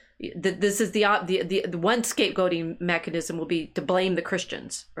 This is the one scapegoating mechanism will be to blame the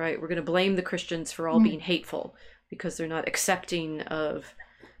Christians, right? We're going to blame the Christians for all being hateful because they're not accepting of,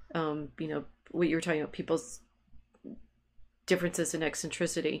 what you were talking about, people's differences and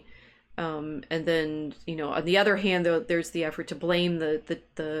eccentricity. And then, on the other hand, though, there's the effort to blame the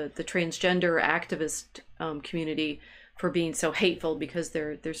transgender activist community for being so hateful because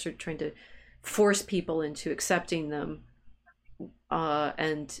they're sort of trying to force people into accepting them.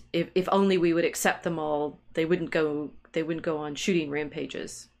 And if only we would accept them all, they wouldn't go on shooting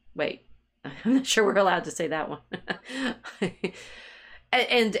rampages. Wait, I'm not sure we're allowed to say that one.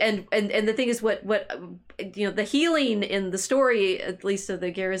 and the thing is, what the healing in the story, at least of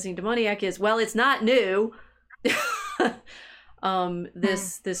the Girardian demoniac, is, well, it's not new.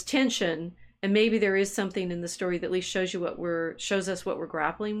 This tension, and maybe there is something in the story that at least shows us what we're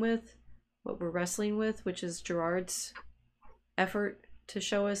grappling with, what we're wrestling with, which is Girard's effort to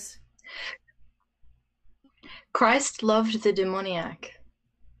show us. Christ loved the demoniac.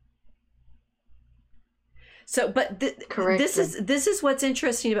 So, but this is what's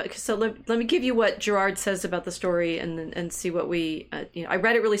interesting about. So let me give you what Girard says about the story, and see what we. I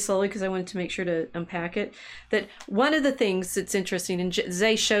read it really slowly because I wanted to make sure to unpack it. That one of the things that's interesting, and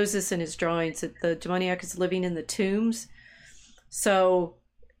Zay shows this in his drawings, that the demoniac is living in the tombs. So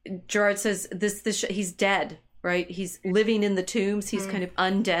Girard says this he's dead. Right? He's living in the tombs. He's kind of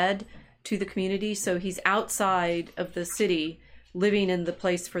undead to the community. So he's outside of the city, living in the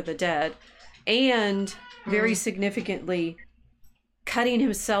place for the dead. And very significantly, cutting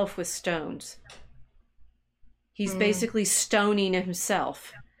himself with stones. He's basically stoning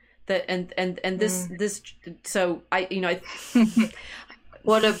himself. This so I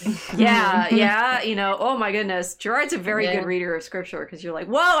what a oh my goodness, Girard's a very good reader of scripture, because you're like,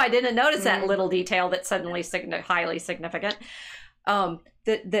 whoa, I didn't notice that little detail that's suddenly highly significant.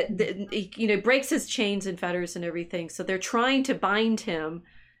 That breaks his chains and fetters and everything. So they're trying to bind him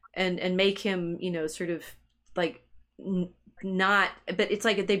and make him sort of like not, but it's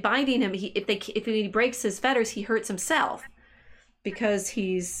like if they binding him, if he breaks his fetters, he hurts himself because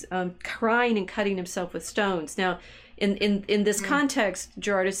he's crying and cutting himself with stones. Now, in this context,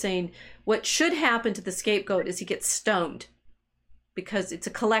 Girard is saying what should happen to the scapegoat is he gets stoned, because it's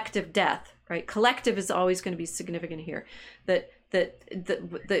a collective death, right? Collective is always going to be significant here. That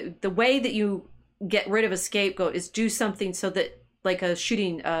the way that you get rid of a scapegoat is do something so that, like a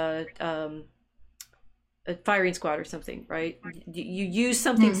shooting, a firing squad or something, right? You use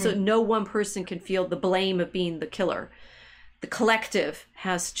something so no one person can feel the blame of being the killer. The collective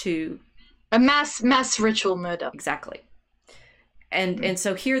has to. A mass ritual murder. Exactly. And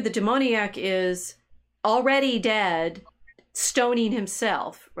so here the demoniac is already dead, stoning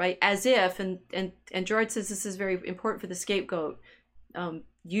himself, right? As if, and Girard says this is very important for the scapegoat,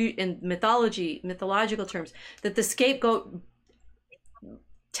 in mythological terms, that the scapegoat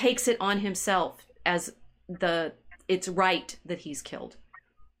takes it on himself as it's right that he's killed.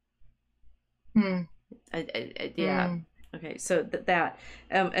 Okay, so that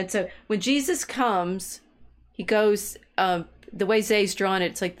and so when Jesus comes, he goes the way Zay's drawn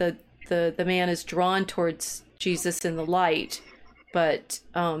it. It's like the man is drawn towards Jesus in the light, but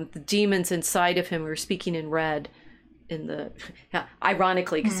the demons inside of him are speaking in red.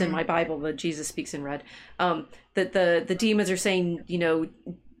 Ironically, because in my Bible, the Jesus speaks in red. That the demons are saying,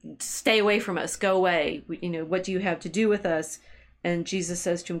 stay away from us, go away. What do you have to do with us? And Jesus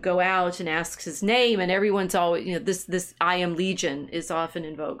says to him, go out, and asks his name. And everyone's always, this I am Legion is often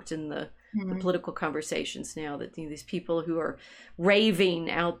invoked in the political conversations now, that these people who are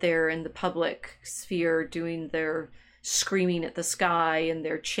raving out there in the public sphere, doing their screaming at the sky and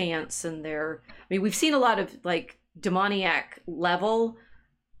their chants and we've seen a lot of like demoniac level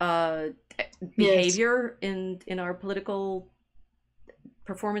behavior in our political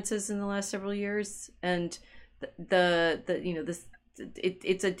performances in the last several years. And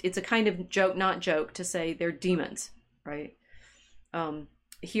it's a kind of joke, not joke, to say they're demons, right?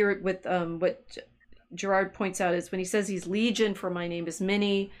 Here with what Girard points out is when he says he's Legion, for my name is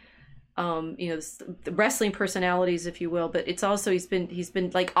many, the wrestling personalities, if you will, but it's also he's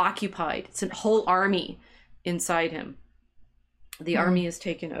been like occupied. It's a whole army inside him. The army is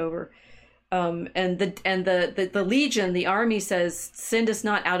taken over. And the Legion, the army, says, send us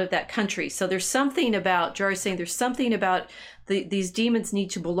not out of that country. So there's something about, Jar is saying, there's something about these demons need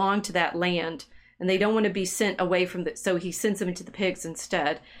to belong to that land, and they don't want to be sent away from so he sends them into the pigs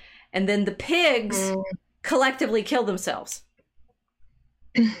instead. And then the pigs collectively kill themselves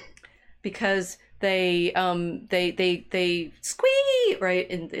because they squee right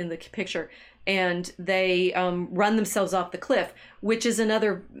in the picture, and they run themselves off the cliff, which is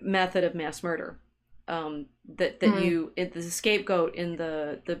another method of mass murder. The scapegoat in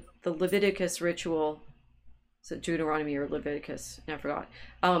the Leviticus ritual, is it Deuteronomy or Leviticus? I forgot.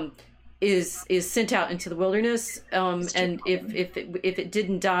 Is sent out into the wilderness, and if it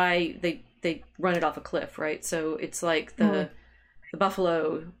didn't die, they run it off a cliff, right? So it's like the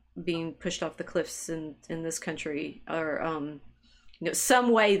buffalo being pushed off the cliffs in this country, or some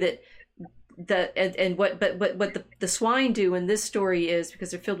way that what the swine do in this story is,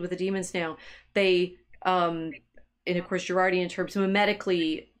 because they're filled with the demons now, they and of course Girardian terms,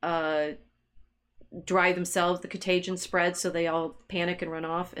 mimetically drive themselves, the contagion spreads, so they all panic and run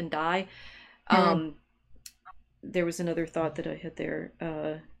off and die. There was another thought that I had there.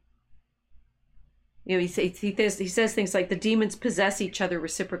 He says things like the demons possess each other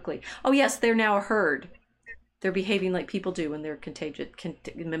reciprocally. Oh yes, they're now a herd. They're behaving like people do when they're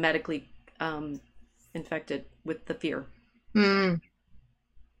mimetically infected with the fear.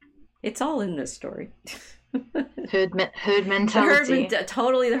 It's all in this story. herd mentality.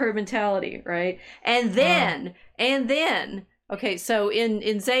 Totally the herd mentality, right? And then, okay, so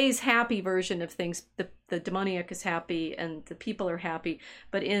in Zay's happy version of things, the demoniac is happy and the people are happy.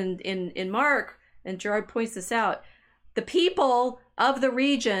 But in Mark, and Gerard points this out, the people of the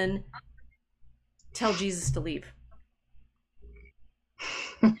region tell Jesus to leave.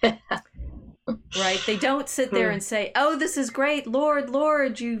 Right? They don't sit there and say, oh, this is great.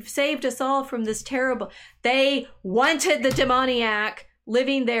 Lord, you've saved us all from this terrible. They wanted the demoniac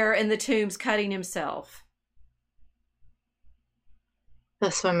living there in the tombs, cutting himself.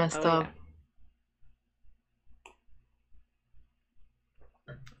 That's so messed up.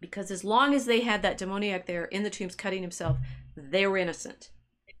 Yeah. Because as long as they had that demoniac there in the tombs cutting himself, they were innocent.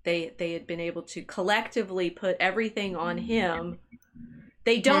 They had been able to collectively put everything on him.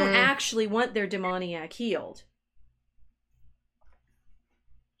 They don't actually want their demoniac healed.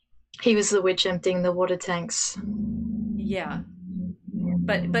 He was the witch emptying the water tanks. Yeah.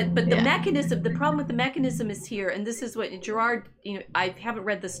 But the mechanism, the problem with the mechanism is here, and this is what Gerard, I haven't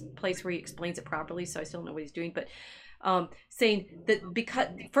read this place where he explains it properly, so I still don't know what he's doing, but saying that because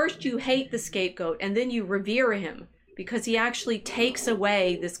first you hate the scapegoat and then you revere him because he actually takes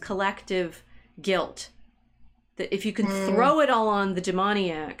away this collective guilt. That if you can throw it all on the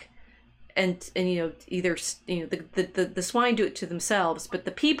demoniac, and either the swine do it to themselves, but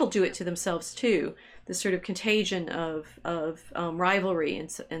the people do it to themselves too. This sort of contagion of rivalry and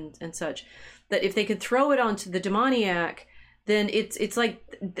such. That if they can throw it onto the demoniac, then it's like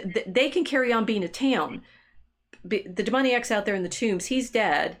they can carry on being a town. The demoniac's out there in the tombs, he's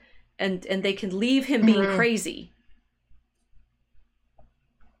dead, and they can leave him being crazy.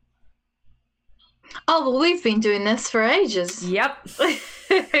 Oh, well, we've been doing this for ages. Yep. We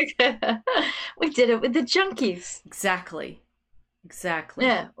did it with the junkies. Exactly.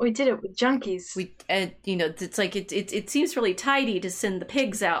 Yeah, we did it with junkies. It's like it seems really tidy to send the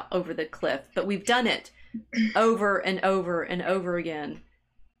pigs out over the cliff, but we've done it over and over and over again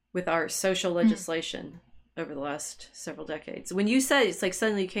with our social legislation over the last several decades. When you said it's like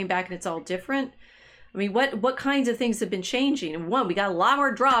suddenly you came back and it's all different, I mean, what kinds of things have been changing? And one, we got a lot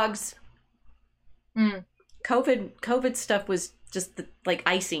more drugs. COVID stuff was just like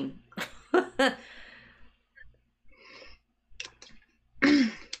icing.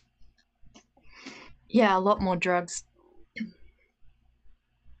 Yeah, a lot more drugs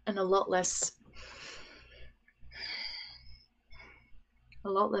and a lot less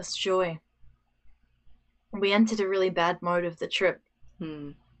joy. We entered a really bad mode of the trip.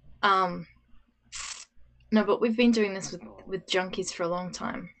 No, but we've been doing this with junkies for a long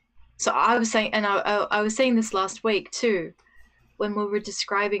time. So I was saying, and I was saying this last week too, when we were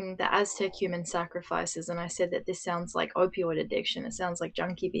describing the Aztec human sacrifices, and I said that this sounds like opioid addiction. It sounds like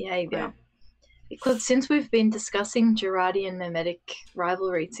junkie behavior. Right. Because since we've been discussing Girardian Mimetic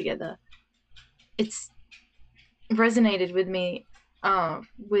Rivalry together, it's resonated with me I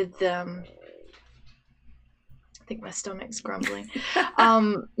think my stomach's grumbling.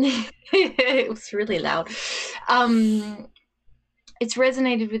 It was really loud. It's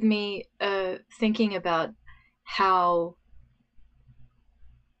resonated with me thinking about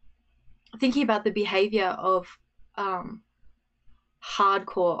the behavior of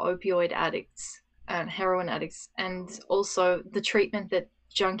hardcore opioid addicts and heroin addicts, and also the treatment that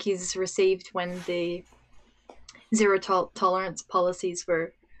junkies received when the zero tolerance policies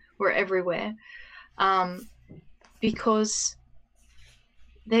were everywhere, because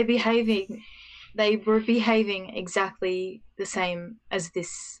they're behaving they were behaving exactly the same as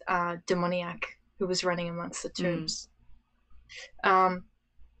this demoniac who was running amongst the tombs.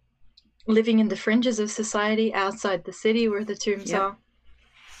 Living in the fringes of society outside the city where the tombs are.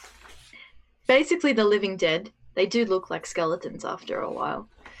 Basically the living dead. They do look like skeletons after a while.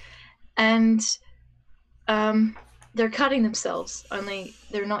 And they're cutting themselves, only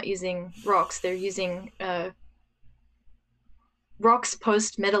they're not using rocks. They're using rocks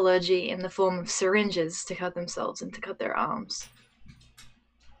post-metallurgy in the form of syringes to cut themselves and to cut their arms.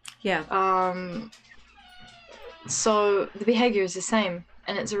 Yeah. So the behavior is the same,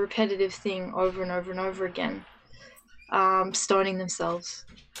 and it's a repetitive thing over and over and over again. Stoning themselves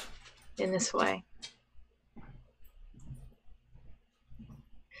in this way.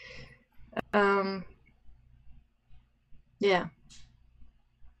 Yeah.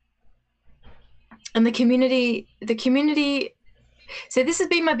 And the community, so this has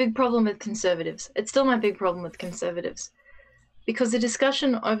been my big problem with conservatives. It's still my big problem with conservatives. Because the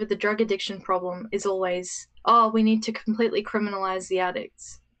discussion over the drug addiction problem is always, oh, we need to completely criminalize the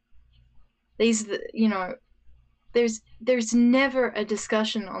addicts. There's never a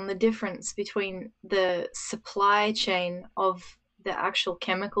discussion on the difference between the supply chain of the actual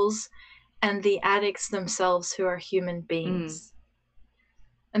chemicals and the addicts themselves who are human beings.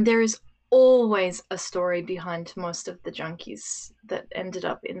 And there is always a story behind most of the junkies that ended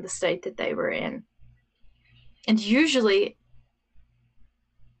up in the state that they were in. And usually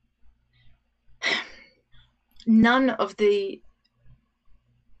none of the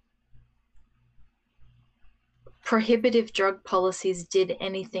prohibitive drug policies did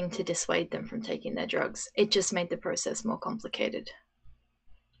anything to dissuade them from taking their drugs. It just made the process more complicated.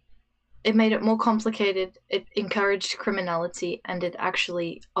 It made it more complicated, it encouraged criminality, and it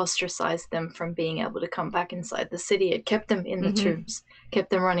actually ostracized them from being able to come back inside the city. It kept them in the tombs,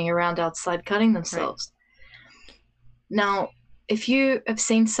 kept them running around outside cutting themselves. Right. Now, if you have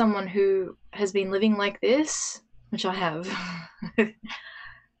seen someone who has been living like this, which I have,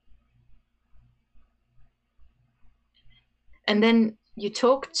 and then you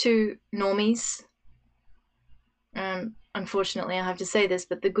talk to normies, unfortunately I have to say this,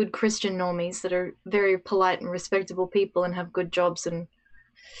 but the good Christian normies that are very polite and respectable people and have good jobs and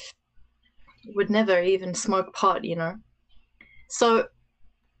would never even smoke pot, you know. So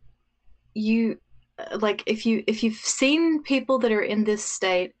you, like, if you've seen people that are in this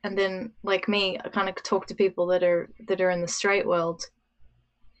state, and then like me, I kind of talk to people that are in the straight world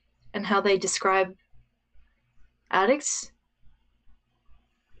and how they describe addicts,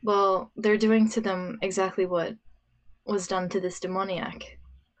 well, they're doing to them exactly what was done to this demoniac.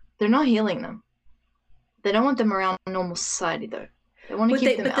 They're not healing them. They don't want them around normal society, though. They want to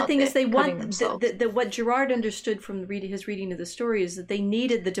keep them out there. But the thing is, they want what Girard understood from his reading of the story is that they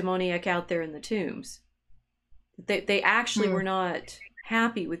needed the demoniac out there in the tombs. They actually were not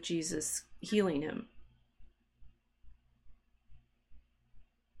happy with Jesus healing him.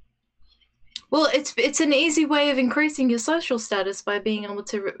 Well, it's an easy way of increasing your social status by being able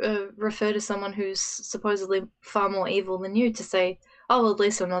to refer to someone who's supposedly far more evil than you to say, oh, well, at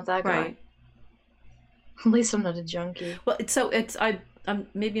least I'm not that guy. Right. At least I'm not a junkie. Well, I'm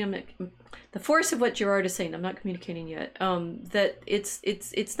the force of what Girard is saying. I'm not communicating yet. That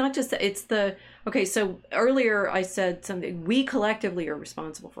it's not just that, it's the, okay. So earlier I said something. We collectively are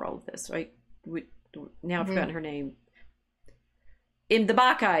responsible for all of this, right? Now I've forgotten her name. In the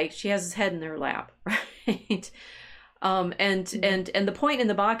Bacchae, she has his head in her lap, right? And the point in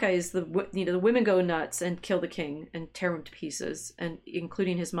the Bacchae is the women go nuts and kill the king and tear him to pieces, and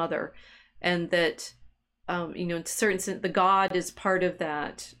including his mother, and that in a certain sense the god is part of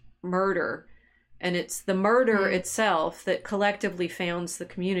that murder, and it's the murder itself that collectively founds the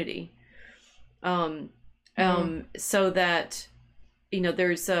community. So that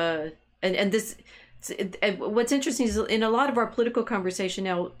there's and this. What's interesting is in a lot of our political conversation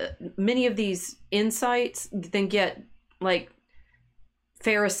now, many of these insights then get like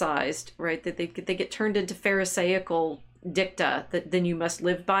Pharisaized, right? That they get turned into Pharisaical dicta that then you must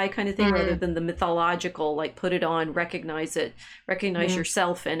live by kind of thing, rather than the mythological, like put it on, recognize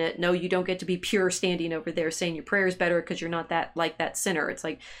yourself in it. No, you don't get to be pure standing over there saying your prayer is better because you're not that like that sinner. It's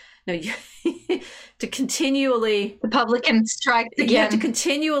like, no, you to continually the publican strikes again. You have to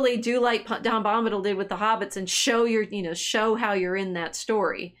continually do like Don Bombadil did with the hobbits and show show how you're in that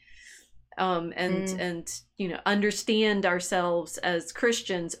story, and understand ourselves as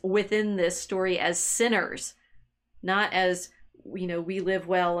Christians within this story as sinners, not as we live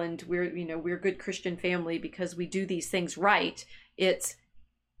well and we're good Christian family because we do these things right. It's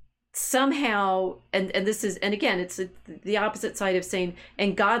somehow, and this is, and again, it's the opposite side of saying,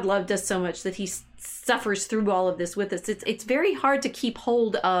 and God loved us so much that he suffers through all of this with us. It's very hard to keep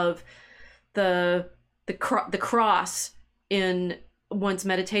hold of the cross in one's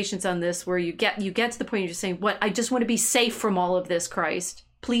meditations on this, where you get to the point you're just saying, what, I just want to be safe from all of this, Christ,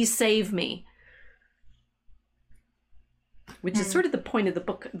 please save me, which is sort of the point of the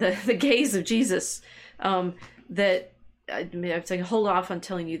book, the gaze of Jesus, that I was like, hold off on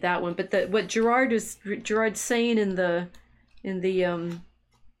telling you that one, but what Girard's saying in the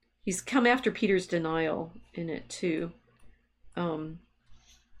he's come after Peter's denial in it too.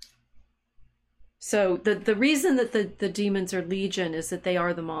 So the reason that the demons are legion is that they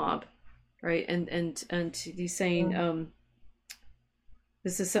are the mob, right? And he's saying,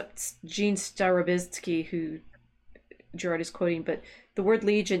 this is Gene Starobizsky who Girard is quoting, but the word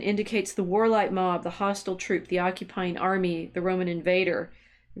legion indicates the warlike mob, the hostile troop, the occupying army, the Roman invader,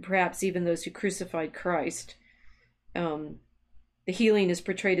 and perhaps even those who crucified Christ. The healing is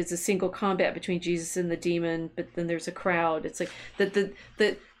portrayed as a single combat between Jesus and the demon, but then there's a crowd. It's like the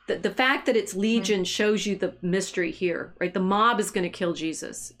fact that it's legion shows you the mystery here, right? The mob is going to kill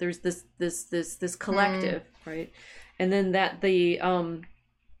Jesus. There's this collective, right? And then that the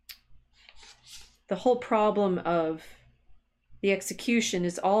whole problem of the execution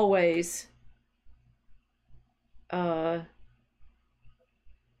is always how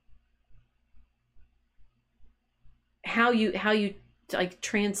you like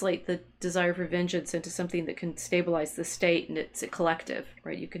translate the desire for vengeance into something that can stabilize the state, and it's a collective,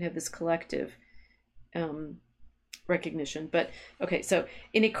 right? You can have this collective recognition. But okay, so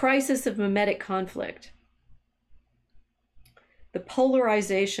in a crisis of mimetic conflict, the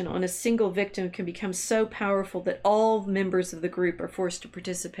polarization on a single victim can become so powerful that all members of the group are forced to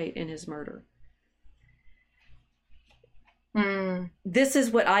participate in his murder. This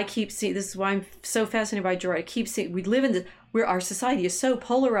is what I keep seeing. This is why I'm so fascinated by Girard. I keep seeing, we live in this, where our society is so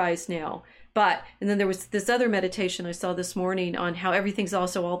polarized now. And then there was this other meditation I saw this morning on how everything's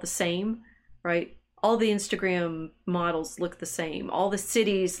also all the same, right? All the Instagram models look the same. All the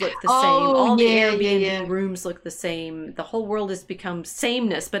cities look the same. All the Airbnb rooms look the same. The whole world has become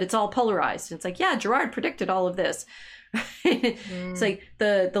sameness, but it's all polarized. And it's like, yeah, Girard predicted all of this. It's like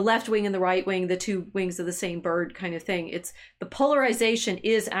the left wing and the right wing, the two wings of the same bird kind of thing. It's the polarization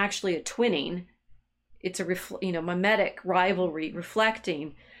is actually a twinning. It's a mimetic rivalry,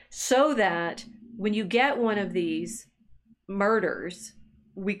 reflecting, so that when you get one of these murders,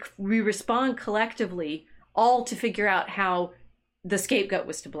 we respond collectively, all to figure out how the scapegoat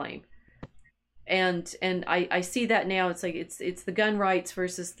was to blame. And I see that now. It's like it's the gun rights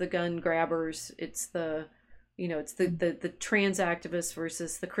versus the gun grabbers. It's the the trans activists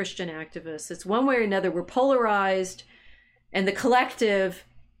versus the Christian activists. It's one way or another, we're polarized, and the collective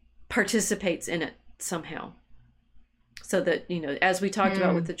participates in it somehow. So that, as we talked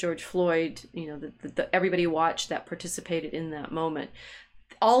about with the George Floyd, everybody watched that, participated in that moment.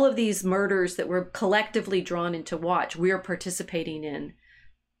 All of these murders that we're collectively drawn into watch, we're participating in.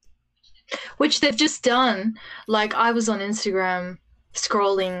 Which they've just done. Like, I was on Instagram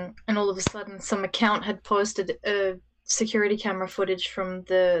scrolling, and all of a sudden some account had posted security camera footage from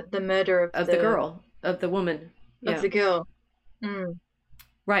the murder of the girl, of the woman. Of the girl.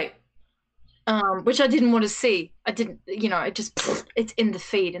 Right. Which I didn't want to see. I didn't, it just, it's in the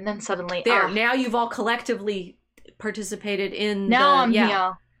feed, and then suddenly now you've all collectively participated in I'm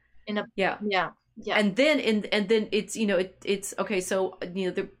here in a yeah and then it's it's okay. So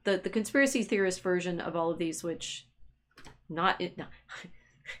the conspiracy theorist version of all of these, which the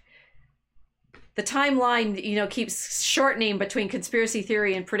timeline keeps shortening between conspiracy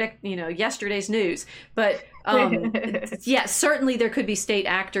theory and predict yesterday's news, but certainly there could be state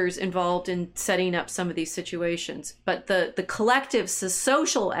actors involved in setting up some of these situations, but the collective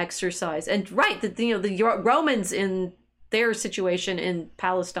social exercise, and the Romans in their situation in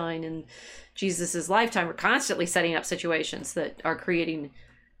Palestine in Jesus's lifetime were constantly setting up situations that are creating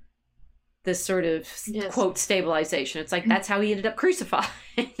this sort of quote stabilization. It's like that's how he ended up crucified.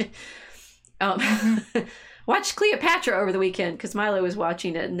 Watched Cleopatra over the weekend because Milo was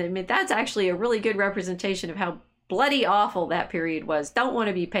watching it, and I mean that's actually a really good representation of how bloody awful that period was. Don't want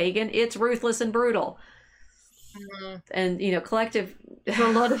to be pagan. It's ruthless and brutal. And collective.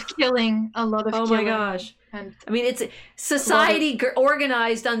 A lot of killing. Oh my gosh. And I mean, it's society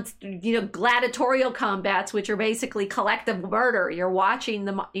organized on gladiatorial combats, which are basically collective murder. You're watching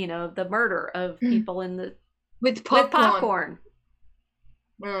the the murder of people in the with popcorn.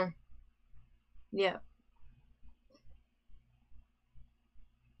 Yeah.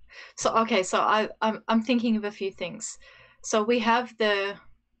 So I'm thinking of a few things. So we have the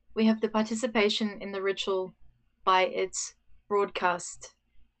we have the participation in the ritual by its broadcast,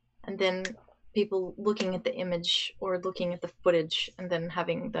 and then people looking at the image or looking at the footage, and then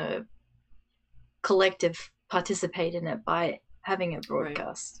having the collective participate in it by having it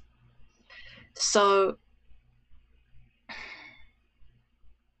broadcast. Right. So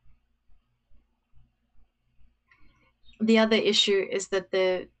the other issue is that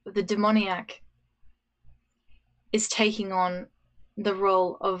the demoniac is taking on the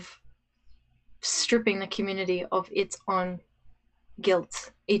role of stripping the community of its own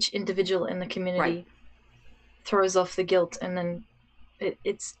guilt. Each individual in the community throws off the guilt, and then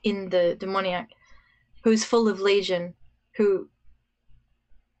it's in the demoniac, who's full of legion, who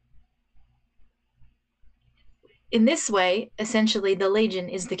in this way, essentially the legion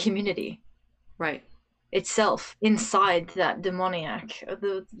is the community itself inside that demoniac,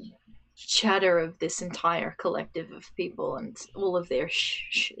 the chatter of this entire collective of people and all of their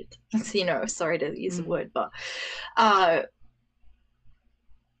shit, you know, sorry to use the word, but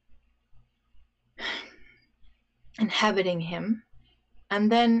inhabiting him.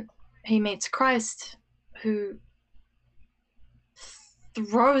 And then he meets Christ, who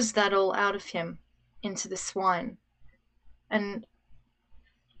throws that all out of him into the swine, and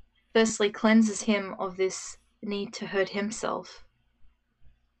firstly cleanses him of this need to hurt himself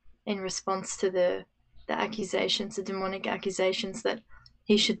in response to the accusations, the demonic accusations that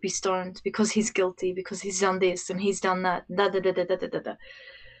he should be stoned because he's guilty, because he's done this and he's done that.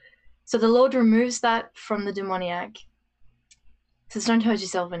 So the Lord removes that from the demoniac, says don't hurt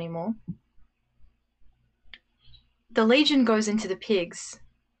yourself anymore. The legion goes into the pigs,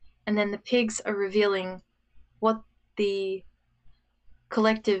 and then the pigs are revealing what the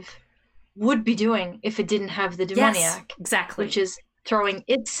collective would be doing if it didn't have the demoniac. Yes, exactly. Which is throwing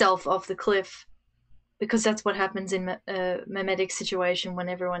itself off the cliff, because that's what happens in a mimetic situation when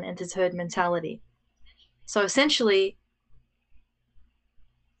everyone enters herd mentality. So essentially,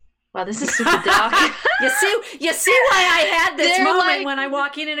 wow, this is super dark. You see why I had this moment when I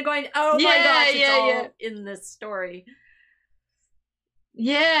walk in and going, oh my gosh, it's all in this story.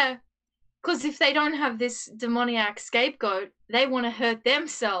 Yeah, because if they don't have this demoniac scapegoat, they want to hurt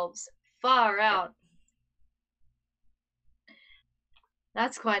themselves. Far out.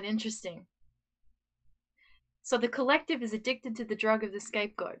 That's quite interesting. So the collective is addicted to the drug of the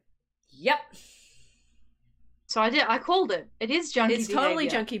scapegoat. Yep. So I called it. It is junkie behavior. It's totally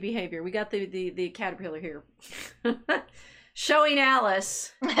junkie behavior. We got the caterpillar here. Showing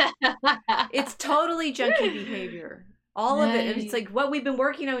Alice. It's totally junkie behavior. All of it. And it's like what we've been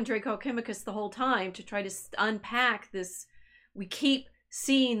working on in Draco Chemicus the whole time to try to unpack this. We keep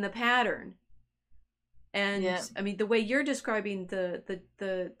seeing the pattern. And I mean, the way you're describing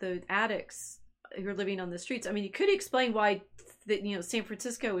the addicts who are living on the streets, I mean, you could explain why San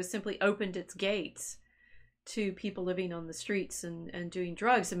Francisco has simply opened its gates to people living on the streets and doing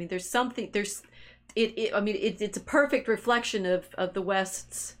drugs. I mean, it's a perfect reflection of the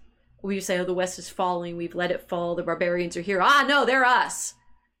West's. We say, oh, the West is falling. We've let it fall. The barbarians are here. Ah, no, they're us,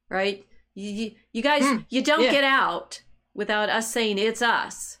 right? You guys, you don't get out without us saying it's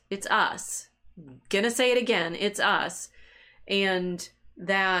us. It's us. Gonna say it again. It's us. And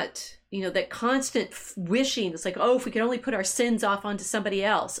that, that constant wishing. It's like, oh, if we could only put our sins off onto somebody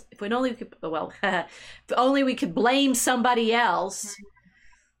else. If only we could blame somebody else.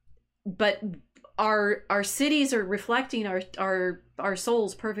 But our cities are reflecting our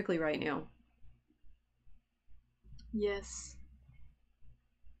souls perfectly right now. Yes.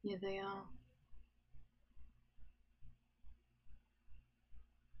 Yeah, they are.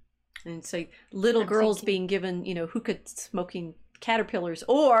 And it's like little girls being given, hookah smoking caterpillars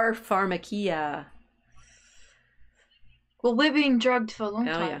or pharmakia. Well, we're being drugged for a long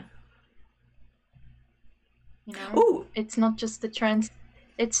time. Yeah. Ooh. It's not just the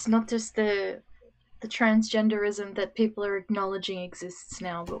transgenderism that people are acknowledging exists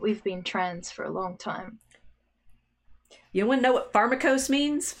now, but we've been trans for a long time. You want to know what pharmakos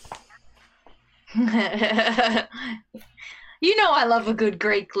means? I love a good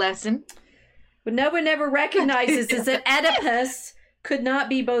Greek lesson. What no one ever recognizes is that Oedipus could not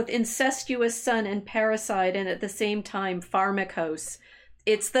be both incestuous son and parasite, and at the same time pharmakos.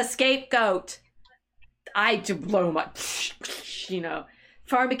 It's the scapegoat. I do blow my,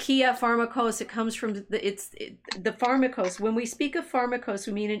 Pharmakia, pharmakos, it comes from the pharmakos. When we speak of pharmakos,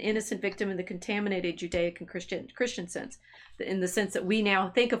 we mean an innocent victim in the contaminated Judaic and Christian sense. In the sense that we now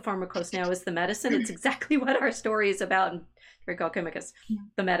think of pharmakos now as the medicine. It's exactly what our story is about in Draco Chemicus.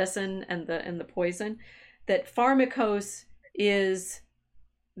 The medicine and the poison. That pharmakos is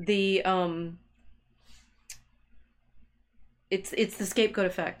the It's the scapegoat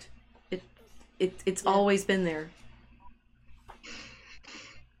effect. It's always been there.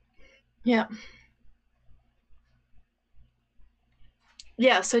 Yeah.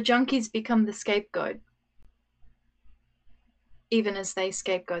 Yeah, so junkies become the scapegoat, even as they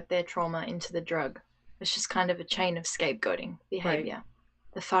scapegoat their trauma into the drug. It's just kind of a chain of scapegoating behavior. Right.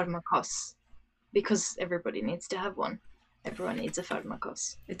 The pharmakos, because everybody needs to have one. Everyone needs a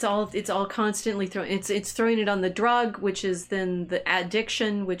pharmakos. It's all constantly throwing. It's throwing it on the drug, which is then the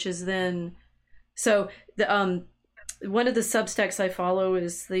addiction, which is then. So the one of the Substacks I follow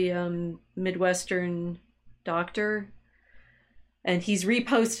is the Midwestern doctor, and he's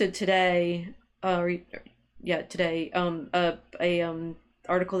reposted today. Today, a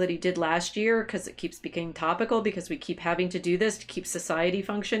article that he did last year, because it keeps becoming topical because we keep having to do this to keep society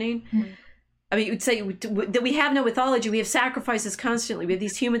functioning. Mm-hmm. I mean, you'd say that we have no mythology. We have sacrifices constantly. We have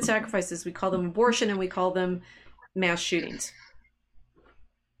these human sacrifices. We call them abortion, and we call them mass shootings.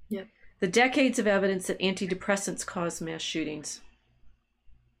 Yep. The decades of evidence that antidepressants cause mass shootings.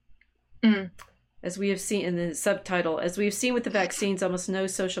 Mm. As we have seen in the subtitle, as we have seen with the vaccines, almost no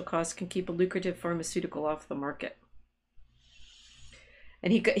social cost can keep a lucrative pharmaceutical off the market.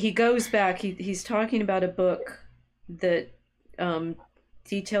 And he goes back. He's talking about a book that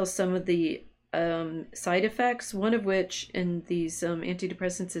details some of the side effects. One of which in these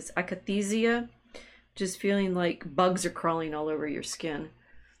antidepressants is akathisia, just feeling like bugs are crawling all over your skin.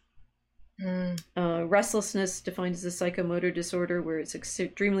 Restlessness, defined as a psychomotor disorder where it's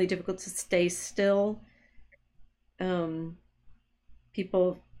extremely difficult to stay still.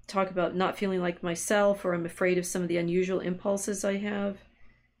 People talk about not feeling like myself, or I'm afraid of some of the unusual impulses I have.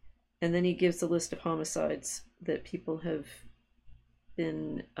 And then he gives a list of homicides that people have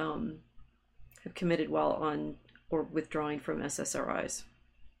been have committed while on or withdrawing from SSRIs.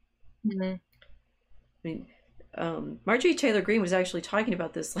 Mm-hmm. I mean, Marjorie Taylor Greene was actually talking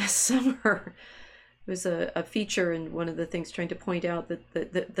about this last summer. It was a feature in one of the things trying to point out that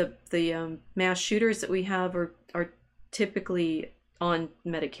the mass shooters that we have are typically on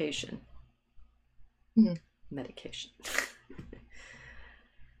medication. Mm-hmm. Medication.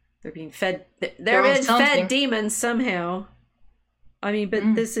 They're being fed. They're being fed demons somehow. I mean,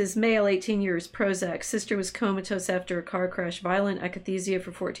 but this is male, 18 years, Prozac. Sister was comatose after a car crash. Violent akathisia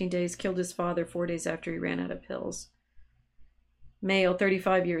for 14 days. Killed his father 4 days after he ran out of pills. Male,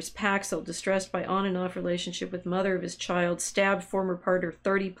 35 years, Paxil. Distressed by on and off relationship with mother of his child. Stabbed former partner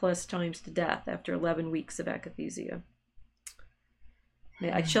 30 plus times to death after 11 weeks of akathisia.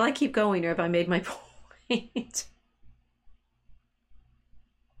 Shall I keep going, or have I made my point?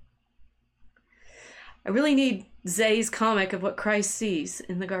 I really need Zay's comic of what Christ sees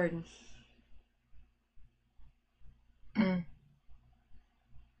in the garden. Mm.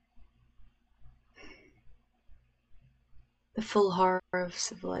 The full horror of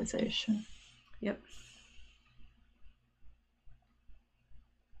civilization. Yep.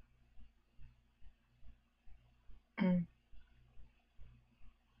 Mm.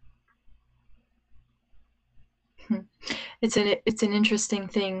 It's an interesting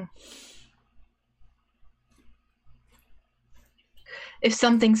thing. If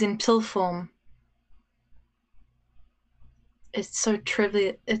something's in pill form, it's so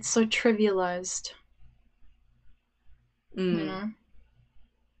trivialized. You know?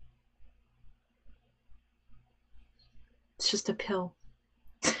 It's just a pill.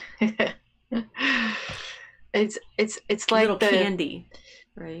 It's like little candy,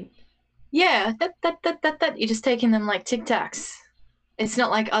 right? Yeah, that you're just taking them like Tic Tacs. It's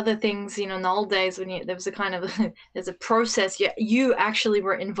not like other things, in the old days when there was a kind of there's a process. You actually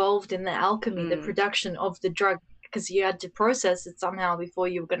were involved in the alchemy, the production of the drug, because you had to process it somehow before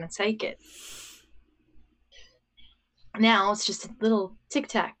you were going to take it. Now it's just a little Tic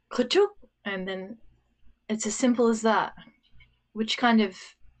Tac, and then it's as simple as that, which kind of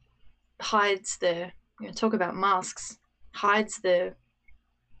hides talk about masks, hides the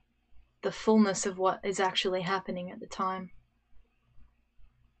fullness of what is actually happening at the time.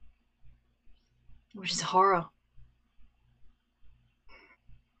 Which is horror.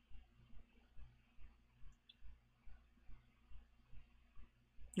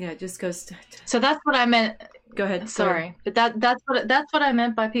 Yeah, it just goes to... So that's what I meant. Go ahead. Sorry, but that's what I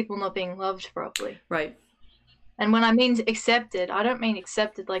meant by people not being loved properly. Right. And when I mean accepted, I don't mean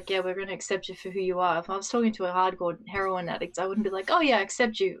accepted like, yeah, we're going to accept you for who you are. If I was talking to a hardcore heroin addict, I wouldn't be like, oh yeah, I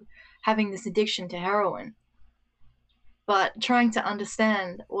accept you having this addiction to heroin. But trying to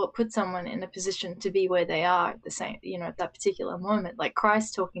understand what put someone in a position to be where they are at the same, at that particular moment, like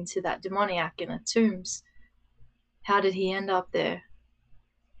Christ talking to that demoniac in the tombs. How did he end up there?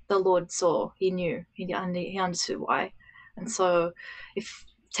 The Lord saw, he knew, he understood why. And so if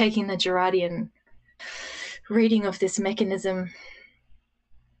taking the Girardian reading of this mechanism,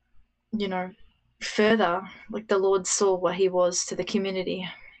 you know, further, like the Lord saw what he was to the community.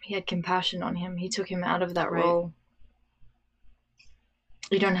 He had compassion on him. He took him out of that role.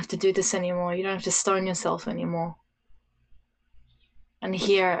 You don't have to do this anymore. You don't have to stone yourself anymore. And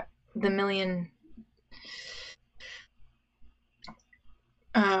hear the million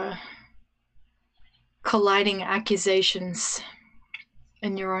colliding accusations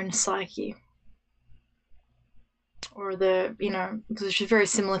in your own psyche. Or the, you know, which is very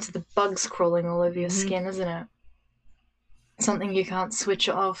similar to the bugs crawling all over your skin, isn't it? Something you can't switch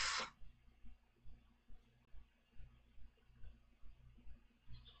off.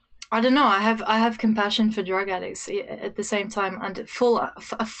 I don't know. I have compassion for drug addicts. At the same time,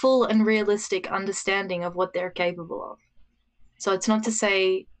 a full and realistic understanding of what they're capable of. So it's not to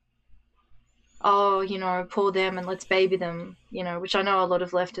say, oh, you know, poor them and let's baby them, you know, which I know a lot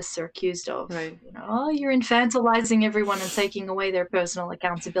of leftists are accused of. Right. You know, oh, you're infantilizing everyone and taking away their personal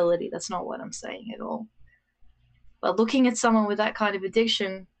accountability. That's not what I'm saying at all. But looking at someone with that kind of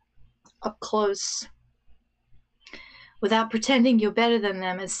addiction up close, without pretending you're better than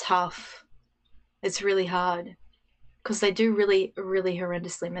them, is tough. It's really hard because they do really, really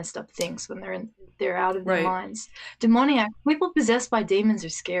horrendously messed up things when they're out of their minds. Demoniac, people possessed by demons are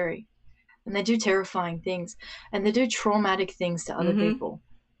scary. And they do terrifying things, and they do traumatic things to other people.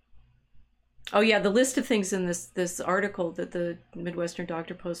 Oh yeah, the list of things in this article that the Midwestern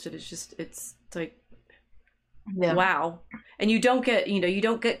doctor posted is just, it's like, wow. And you don't get,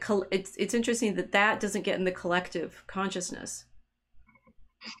 it's interesting that doesn't get in the collective consciousness.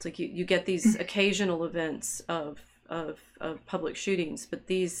 It's like you get these occasional events of public shootings, but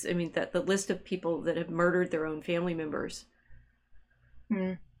these, I mean, that the list of people that have murdered their own family members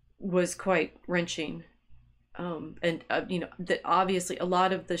was quite wrenching. That obviously a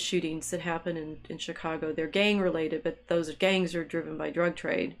lot of the shootings that happen in Chicago, they're gang related, but those gangs are driven by drug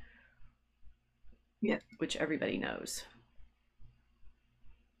trade. Yeah. Which everybody knows.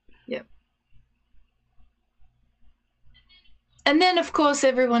 Yep. And then, of course,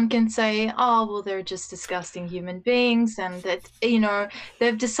 everyone can say, oh, well, they're just disgusting human beings, and that, you know,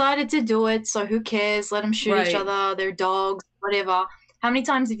 they've decided to do it, so who cares? Let them shoot each other, they're dogs, whatever. How many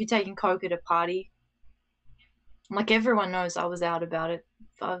times have you taken coke at a party? Like, everyone knows I was out about it.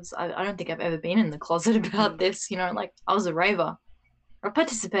 I don't think I've ever been in the closet about this, you know, like, I was a raver. I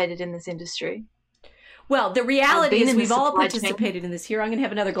participated in this industry. Well, the reality is we've all participated in this. Here, I'm going to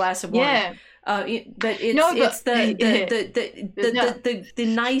have another glass of wine. But it's the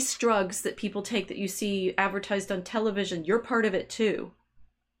nice drugs that people take that you see advertised on television. You're part of it too.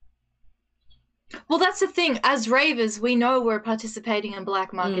 Well, that's the thing. As ravers, we know we're participating in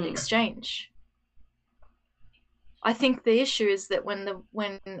black market exchange. I think the issue is that when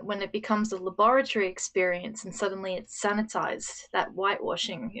it becomes a laboratory experience and suddenly it's sanitized, that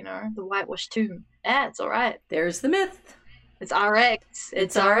whitewashing, you know, the whitewashed tomb. Yeah, it's all right. There's the myth. It's RX.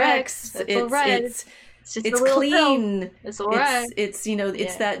 It's RX. It's all right. It's clean. Pill. It's all right. It's you know,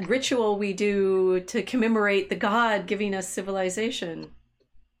 it's that ritual we do to commemorate the God giving us civilization.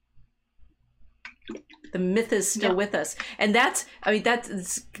 The myth is still with us. And that's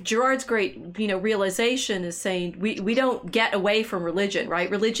Girard's great, realization is saying we don't get away from religion, right?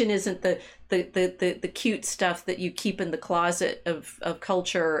 Religion isn't the cute stuff that you keep in the closet of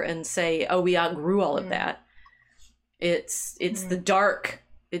culture and say, oh, we outgrew all of that. It's the dark,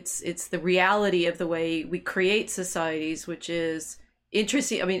 it's the reality of the way we create societies, which is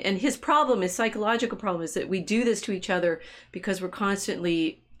interesting. I mean, and his psychological problem is that we do this to each other because we're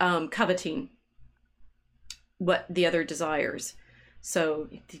constantly coveting what the other desires. So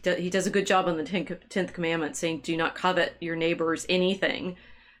he does a good job on the 10th commandment saying, do not covet your neighbor's anything,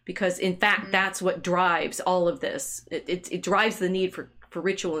 because in fact, that's what drives all of this. It drives the need for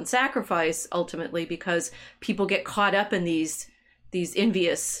ritual and sacrifice ultimately, because people get caught up in these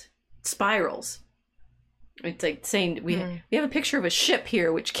envious spirals. It's like saying we have a picture of a ship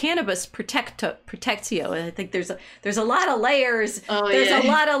here, which cannabis protectio, and I think there's a lot of layers. A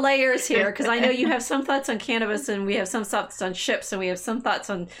lot of layers here, because I know you have some thoughts on cannabis, and we have some thoughts on ships, and we have some thoughts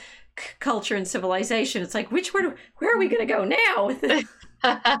on culture and civilization. It's like, where are we going to go now?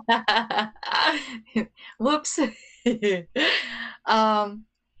 Whoops.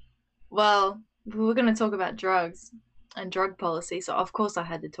 Well, we were going to talk about drugs and drug policy, so of course I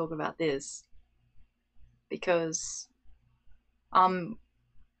had to talk about this. Because I'm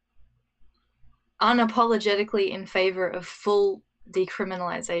unapologetically in favor of full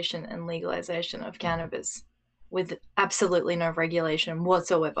decriminalization and legalization of cannabis with absolutely no regulation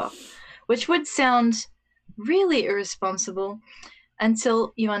whatsoever, which would sound really irresponsible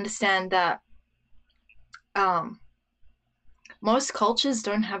until you understand that most cultures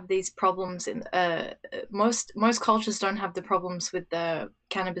don't have these problems in most cultures don't have the problems with the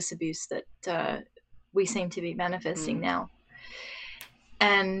cannabis abuse that we seem to be manifesting now.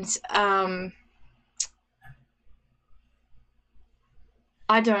 And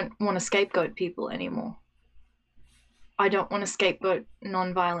I don't want to scapegoat people anymore. I don't want to scapegoat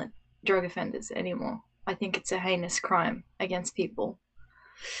non-violent drug offenders anymore. I think it's a heinous crime against people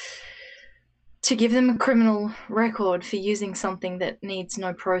to give them a criminal record for using something that needs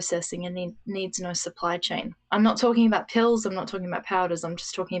no processing and needs no supply chain. I'm not talking about pills, I'm not talking about powders, I'm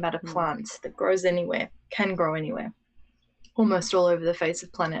just talking about a plant that grows anywhere, can grow anywhere, almost all over the face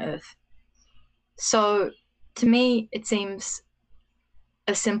of planet Earth. So to me, it seems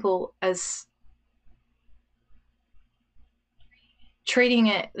as simple as treating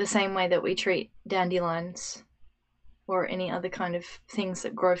it the same way that we treat dandelions or any other kind of things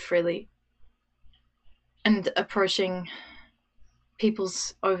that grow freely, and approaching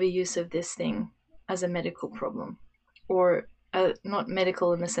people's overuse of this thing as a medical problem, or not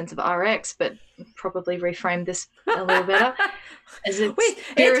medical in the sense of RX, but probably reframe this a little better as a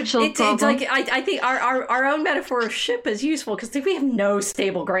spiritual problem. It's like I think our own metaphor of ship is useful because we have no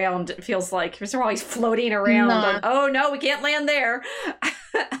stable ground. It feels like we're always floating around. Oh no, we can't land there.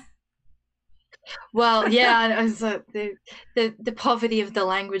 Well, yeah, so the poverty of the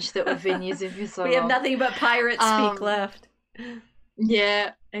language that we've been using for so long. We have nothing but pirate speak left.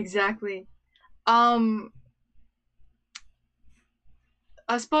 Yeah, exactly. I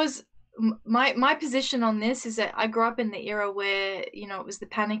suppose my position on this is that I grew up in the era where, you know, it was the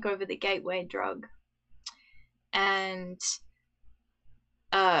panic over the gateway drug, and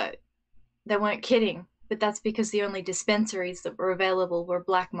they weren't kidding. But that's because the only dispensaries that were available were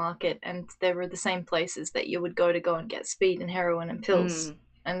black market, and they were the same places that you would go and get speed and heroin and pills.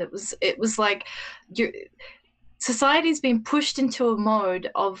 And it was like society's been pushed into a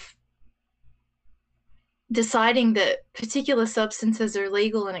mode of deciding that particular substances are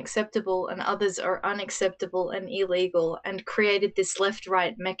legal and acceptable and others are unacceptable and illegal, and created this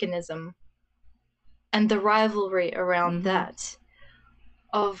left-right mechanism and the rivalry around that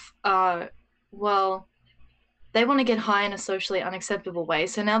of well, they want to get high in a socially unacceptable way,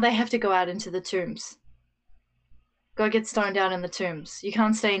 so now they have to go out into the tombs. Go get stoned out in the tombs. You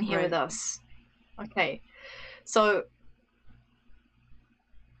can't stay in here with us. Okay. So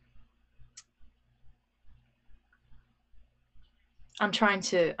I'm trying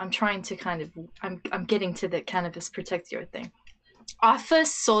to kind of I'm getting to the cannabis protectio thing. I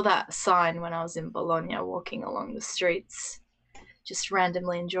first saw that sign when I was in Bologna, walking along the streets, just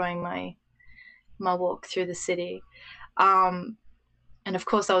randomly enjoying my walk through the city, and of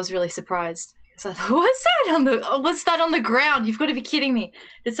course I was really surprised because I thought, what's that on the ground? You've got to be kidding me!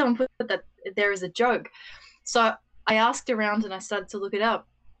 Did someone put that there as a joke? So I asked around and I started to look it up,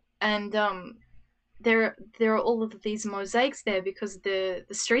 and there are all of these mosaics there because the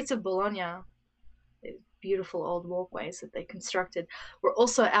streets of Bologna, beautiful old walkways that they constructed, were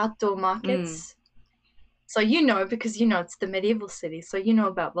also outdoor markets. So because it's the medieval city, so you know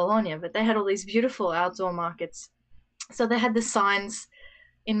about Bologna, but they had all these beautiful outdoor markets. So they had the signs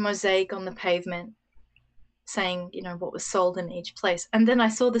in mosaic on the pavement saying, what was sold in each place. And then I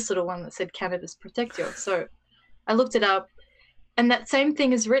saw this little one that said Cannabis Protectio. So I looked it up, and that same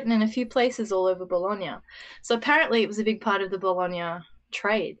thing is written in a few places all over Bologna. So apparently it was a big part of the Bologna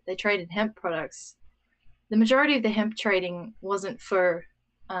trade. They traded hemp products. The majority of the hemp trading wasn't for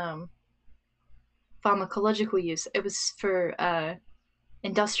pharmacological use. It was for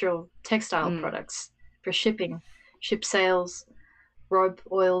industrial textile products, for shipping, ship sales, rope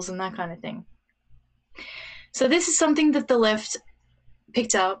oils, and that kind of thing. So this is something that the left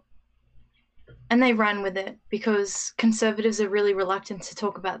picked up, and they ran with it because conservatives are really reluctant to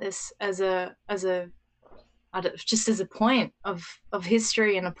talk about this just as a point of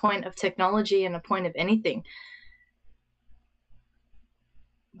history and a point of technology and a point of anything.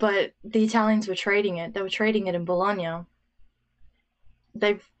 But the Italians were trading it. They were trading it in Bologna.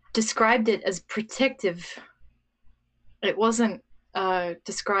 They've described it as protective. It wasn't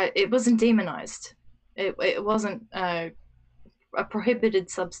it wasn't demonized. It wasn't a prohibited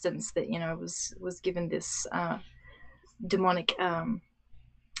substance that was given this demonic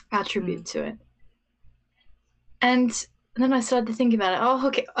attribute to it. And then I started to think about it. Oh,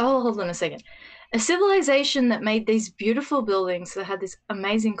 okay. Oh, hold on a second. A civilization that made these beautiful buildings that had this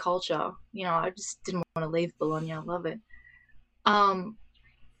amazing culture. I just didn't want to leave Bologna. I love it.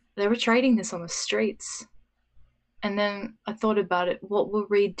 They were trading this on the streets. And then I thought about it. What were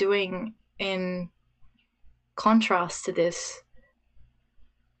we doing in contrast to this,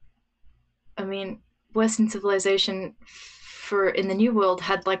 I mean, Western civilization in the New World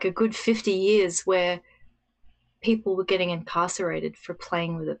had like a good 50 years where people were getting incarcerated for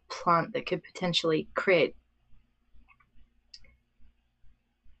playing with a plant that could potentially create,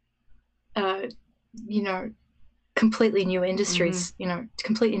 completely new industries,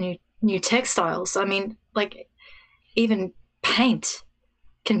 completely new textiles. I mean, like even paint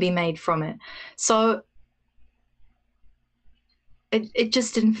can be made from it. So it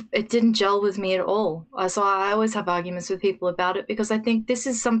just didn't gel with me at all. So I always have arguments with people about it, because I think this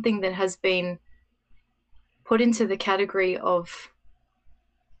is something that has been put into the category of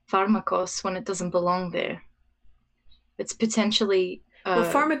pharmakos when it doesn't belong there. It's potentially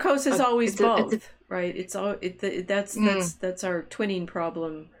pharmakos is always both, right? It's all that's our twinning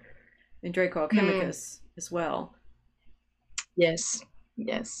problem in Draco Alchemicus as well. Yes.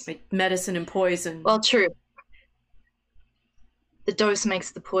 Like medicine and poison. Well, true. The dose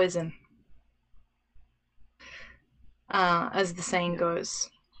makes the poison, as the saying goes.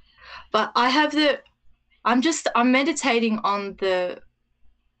 But I'm meditating on the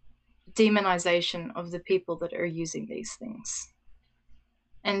demonization of the people that are using these things.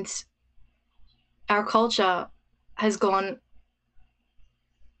 And our culture has gone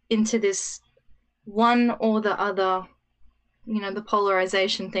into this one or the other, the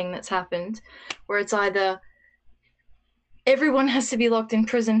polarization thing that's happened, where it's either everyone has to be locked in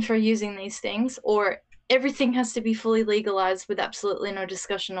prison for using these things, or everything has to be fully legalized with absolutely no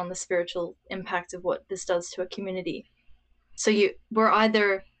discussion on the spiritual impact of what this does to a community. So we're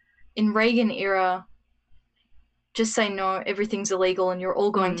either in Reagan era, just say no, everything's illegal and you're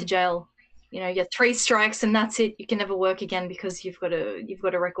all going to jail. You get 3 strikes and that's it. You can never work again because you've got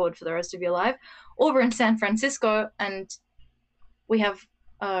a record for the rest of your life. Or we're in San Francisco and we have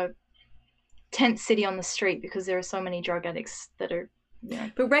tent city on the street because there are so many drug addicts that are,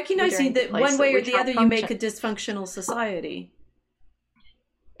 but recognizing that one way or the other you make a dysfunctional society,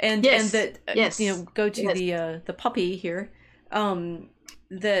 and that go to the puppy here,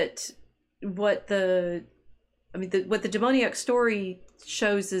 that what the demoniac story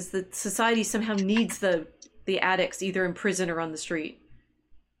shows is that society somehow needs the addicts either in prison or on the street.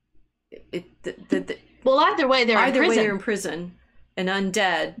 Well, either way they're in prison. And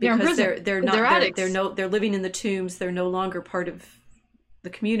undead, because they're not addicts. They're living in the tombs. They're no longer part of the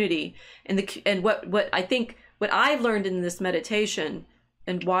community. And what I think what I've learned in this meditation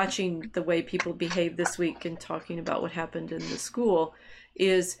and watching the way people behave this week and talking about what happened in the school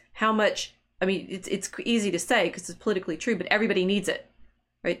is how much. I mean, it's easy to say because it's politically true, but everybody needs it,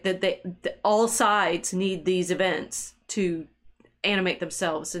 right? That all sides need these events to animate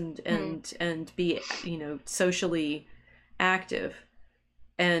themselves and be socially active,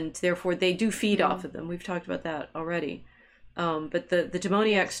 and therefore they do feed off of them. We've talked about that already, but the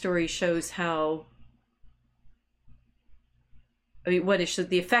demoniac story shows how, what is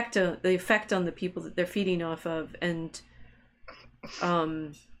the effect on the people that they're feeding off of, and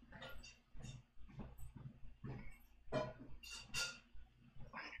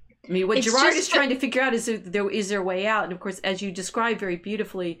what Girard is trying to figure out is there a way out. And of course, as you described very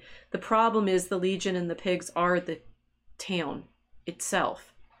beautifully, the problem is the Legion and the pigs are the town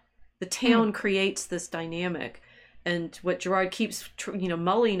itself. The town creates this dynamic, and what Girard keeps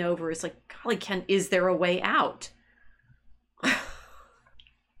mulling over is like, golly, is there a way out?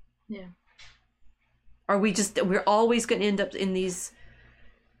 Yeah. Are we're always going to end up in these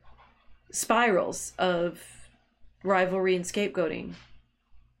spirals of rivalry and scapegoating?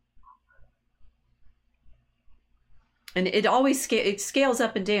 And it always it scales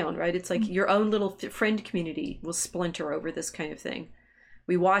up and down, right? It's like your own little friend community will splinter over this kind of thing.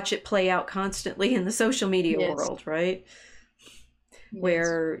 We watch it play out constantly in the social media world, right? Yes.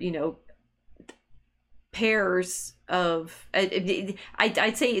 Where, pairs of,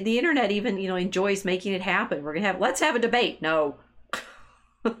 I'd say the internet even, enjoys making it happen. We're going to let's have a debate. No.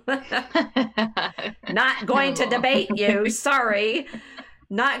 Not going to debate you. Sorry.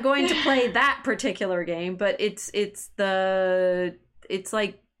 Not going to play that particular game, but it's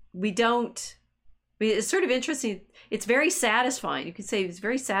like it's sort of interesting. It's very satisfying. You could say it's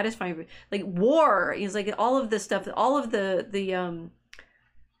very satisfying. Like war is like all of this stuff, all of the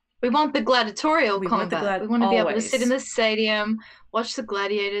we want the gladiatorial combat. We want to be able to sit in the stadium, watch the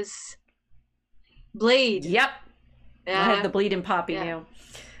gladiators bleed. Yep. Yeah. I have the bleeding poppy now.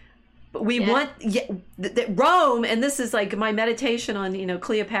 But we want Rome, and this is like my meditation on,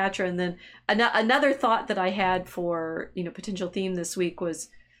 Cleopatra. And then another thought that I had for, potential theme this week was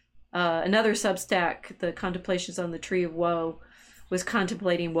another Substack, the Contemplations on the Tree of Woe, was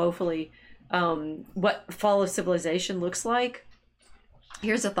contemplating woefully what fall of civilization looks like.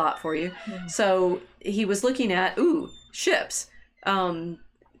 Here's a thought for you. So he was looking at ships,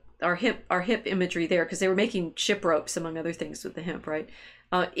 our hip imagery there, because they were making ship ropes among other things with the hemp, right?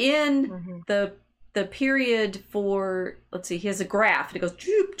 In the period for, let's see, he has a graph and it goes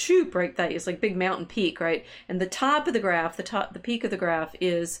choop choop, right? That is like big mountain peak, right? And the top of the graph, the peak of the graph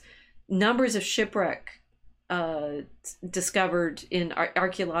is numbers of shipwreck discovered in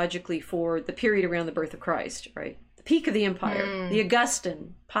archaeologically for the period around the birth of Christ, right? The peak of the empire, the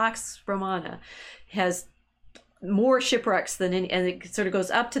Augustan, Pax Romana, has more shipwrecks than any, and it sort of goes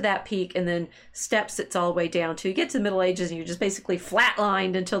up to that peak and then steps it's all the way down to, you get to the Middle Ages and you're just basically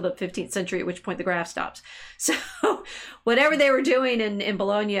flatlined until the 15th century, at which point the graph stops. So whatever they were doing in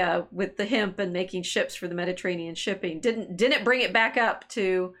Bologna with the hemp and making ships for the Mediterranean shipping didn't bring it back up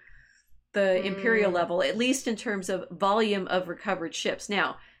to the imperial level, at least in terms of volume of recovered ships.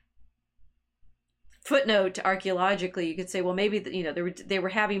 Now, footnote, archaeologically, you could say, well, maybe they were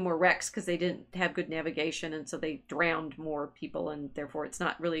having more wrecks because they didn't have good navigation, and so they drowned more people, and therefore it's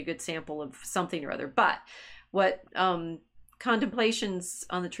not really a good sample of something or other. But what Contemplations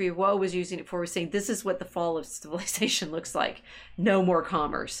on the Tree of Woe was using it for was saying this is what the fall of civilization looks like. No more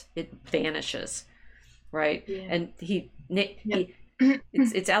commerce; it vanishes, right? Yeah. And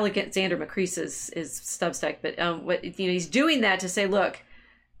it's Alexander Macree's is Substack, but he's doing that to say, look,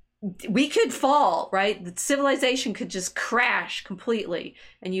 we could fall, right? The civilization could just crash completely,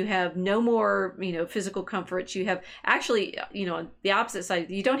 and you have no more, physical comforts. You have actually, on the opposite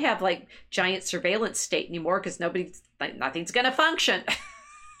side, you don't have like giant surveillance state anymore because nothing's going to function.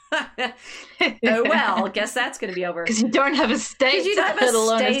 Oh well, guess that's going to be over. Because you don't have a state, let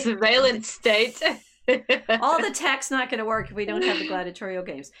alone a surveillance state. All the tech's not going to work if we don't have the gladiatorial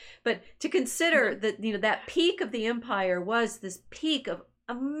games. But to consider that, that peak of the empire was this peak of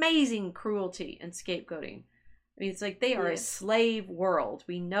amazing cruelty and scapegoating. I mean, it's like they are a slave world.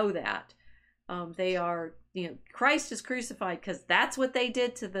 We know that. They are, Christ is crucified because that's what they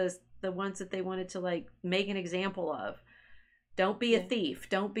did to the ones that they wanted to like make an example of. Don't be a thief.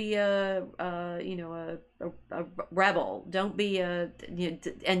 Don't be a rebel. Don't be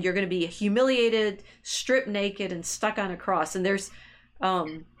and you're going to be humiliated, stripped naked, and stuck on a cross. And there's,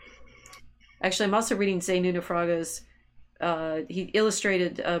 actually, I'm also reading Zé Nuno Fraga's. He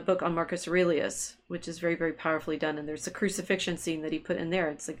illustrated a book on Marcus Aurelius, which is very, very powerfully done. And there's a crucifixion scene that he put in there.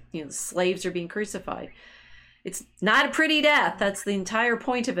 It's like, the slaves are being crucified. It's not a pretty death. That's the entire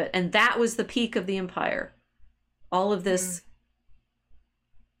point of it. And that was the peak of the empire. All of this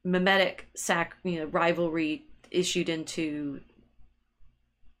mimetic rivalry issued into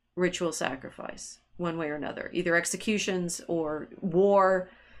ritual sacrifice, one way or another, either executions or war.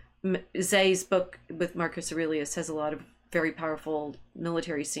 Zay's book with Marcus Aurelius has a lot of very powerful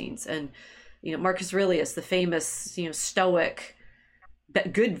military scenes, and Marcus Aurelius, the famous stoic,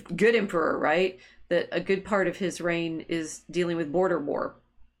 good emperor, right? That a good part of his reign is dealing with border war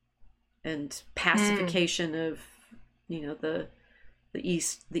and pacification of the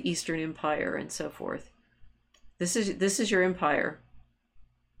Eastern Empire and so forth. This is your empire.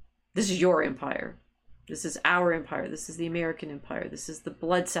 This is your empire. This is our empire. This is the American empire. This is the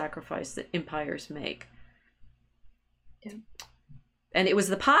blood sacrifice that empires make. Yeah. And it was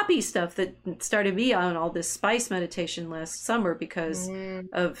the poppy stuff that started me on all this spice meditation last summer because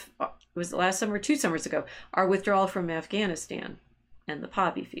of, it was last summer, 2 summers ago, our withdrawal from Afghanistan and the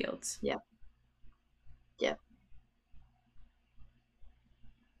poppy fields. Yeah. Yeah.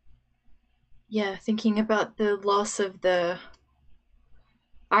 Yeah, thinking about the loss of the...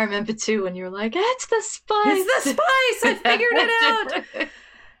 I remember too when you were like, it's the spice! It's the spice! I figured it out!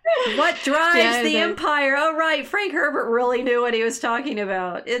 What drives the empire? Oh, right. Frank Herbert really knew what he was talking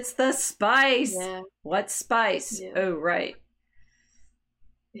about. It's the spice. Yeah. What spice? Yeah. Oh, right.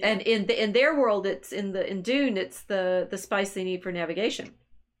 Yeah. And in their world, it's in Dune, it's the spice they need for navigation.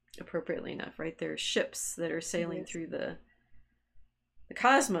 Appropriately enough, right? There are ships that are sailing through the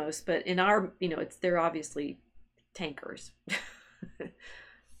cosmos, but in our, they're obviously tankers.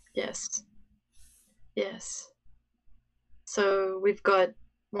 Yes. So we've got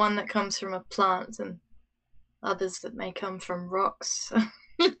one that comes from a plant and others that may come from rocks.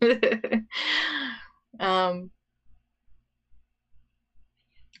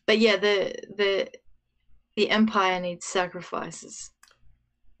 But yeah, the empire needs sacrifices.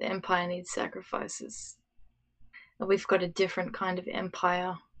 The empire needs sacrifices. And we've got a different kind of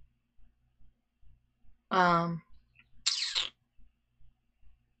empire. At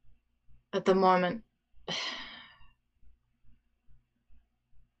the moment,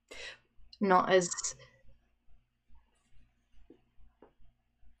 not as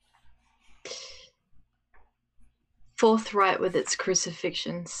forthright with its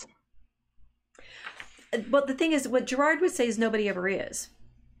crucifixions. But the thing is, what Girard would say is nobody ever is.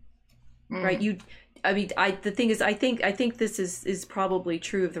 Right? The thing is, I think this is probably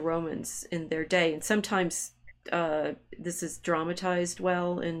true of the Romans in their day, and sometimes this is dramatized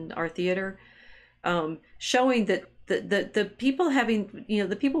well in our theater, showing that the people having,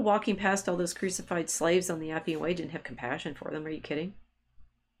 the people walking past all those crucified slaves on the Appian Way didn't have compassion for them. Are you kidding?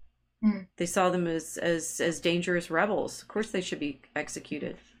 They saw them as dangerous rebels. Of course, they should be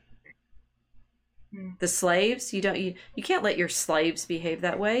executed. The slaves, you can't let your slaves behave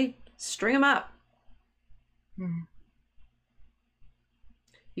that way. String them up.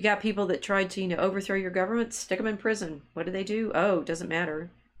 You got people that tried to, overthrow your government, stick them in prison. What do they do? Oh, doesn't matter.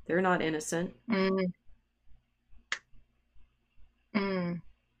 They're not innocent.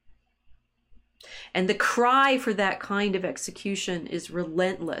 And the cry for that kind of execution is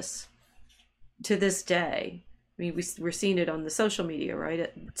relentless to this day. I mean, we're seeing it on the social media,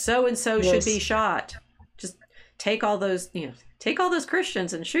 right? So-and-so should be shot. Just take all those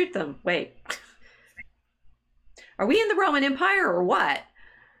Christians and shoot them. Wait. Are we in the Roman Empire or what?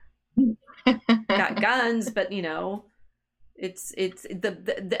 Got guns, but it's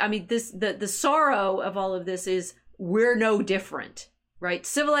the sorrow of all of this is we're no different, right?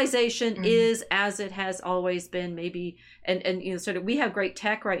 Civilization is as it has always been, maybe, and sort of, we have great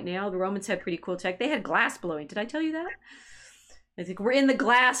tech right now. The Romans had pretty cool tech. They had glass blowing. Did I tell you that? I think we're in the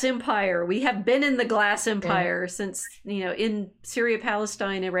glass empire. We have been in the glass empire since, in Syria,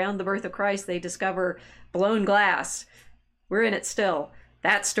 Palestine, around the birth of Christ, they discover blown glass. We're in it still.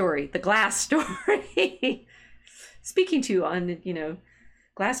 That story, the glass story. Speaking to you on,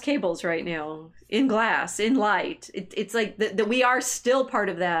 glass cables right now, in glass, in light. It's like that we are still part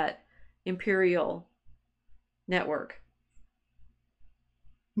of that imperial network.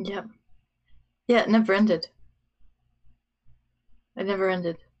 Yep. Yeah, it never ended. It never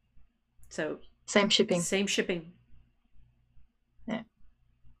ended. So same shipping. Yeah.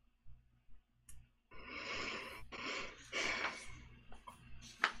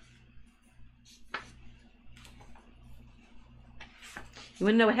 You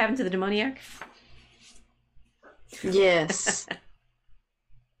want to know what happened to the demoniac? Yes.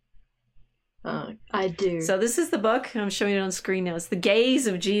 I do. So this is the book. I'm showing it on screen now. It's The Gaze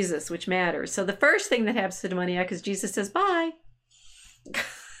of Jesus, which matters. So the first thing that happens to the demoniac is Jesus says, bye.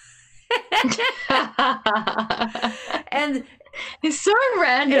 And it's so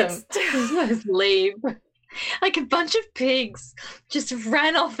random. Just leave. Like a bunch of pigs just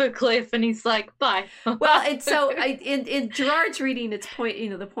ran off a cliff, and he's like, bye. Well, it's so in Girard's reading, it's point,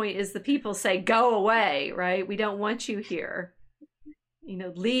 the point is the people say, go away, right? We don't want you here.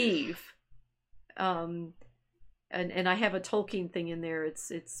 Leave. And I have a Tolkien thing in there.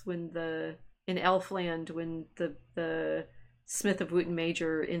 It's when in Elfland, when the Smith of Wootton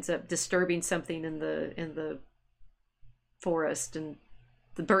Major ends up disturbing something in the forest, and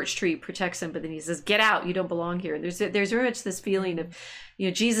the birch tree protects him, but then he says, get out, you don't belong here. And there's very much this feeling of,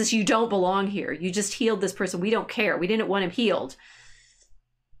 Jesus, you don't belong here. You just healed this person. We don't care. We didn't want him healed.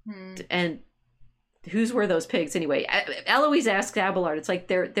 And whose were those pigs anyway? Eloise asks Abelard, it's like,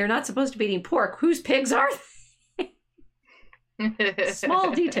 they're not supposed to be eating pork. Whose pigs are they?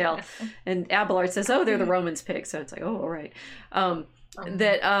 Small detail. And Abelard says, oh, they're the Romans' pigs. So it's like, oh, all right.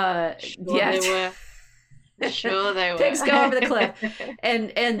 They were. Sure they were. Pigs go over the cliff.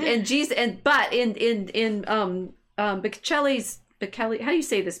 And Jesus, but in Baccelli's, how do you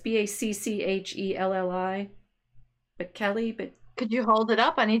say this? Baccheli? Baccelli, but could you hold it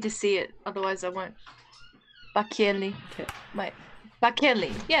up? I need to see it, otherwise I won't. Baccelli. Okay. Wait.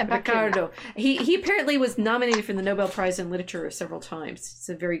 Baccelli. Yeah, Baccelli. Riccardo. He apparently was nominated for the Nobel Prize in Literature several times. He's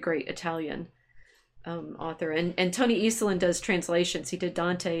a very great Italian author, and Tony Esolen does translations. He did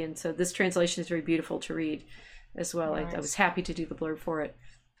Dante, and so this translation is very beautiful to read as well. Nice. I was happy to do the blurb for it.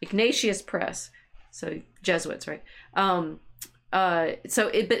 Ignatius Press, so Jesuits, right? But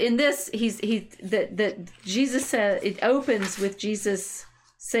in this, that Jesus said, it opens with Jesus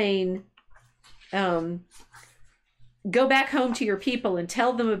saying, go back home to your people and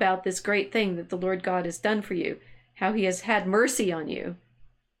tell them about this great thing that the Lord God has done for you, how he has had mercy on you.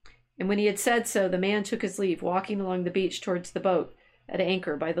 And when he had said so, the man took his leave, walking along the beach towards the boat at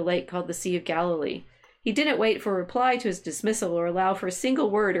anchor by the lake called the Sea of Galilee. He didn't wait for a reply to his dismissal or allow for a single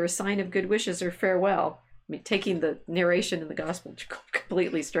word or a sign of good wishes or farewell. I mean, taking the narration in the gospel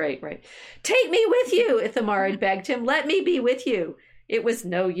completely straight, right? Take me with you, Ithamar had begged him. Let me be with you. It was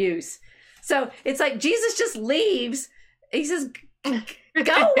no use. So it's like Jesus just leaves. He says,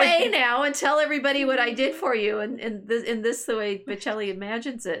 go away now and tell everybody what I did for you. And this the way Baccelli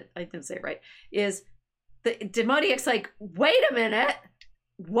imagines it, I didn't say it right, is the demoniac's like, wait a minute,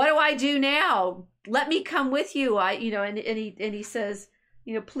 what do I do now? Let me come with you. And he says,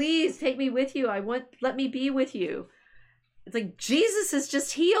 please take me with you. Let me be with you. It's like, Jesus has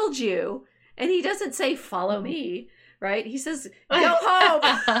just healed you. And he doesn't say, follow me, right? He says, go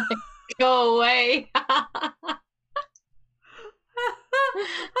home. Go away.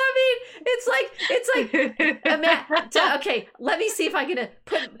 I mean, it's like, okay, let me see if I can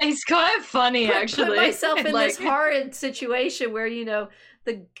put. It's kind of funny, actually. Put myself in this horrid situation where,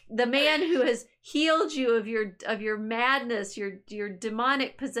 the man who has healed you of your madness, your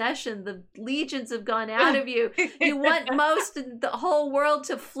demonic possession, the legions have gone out of you. You want most of the whole world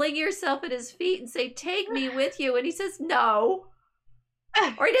to fling yourself at his feet and say, take me with you. And he says, no.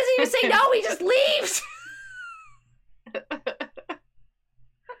 Or he doesn't even say no, he just leaves.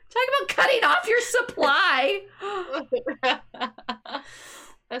 Talk about cutting off your supply.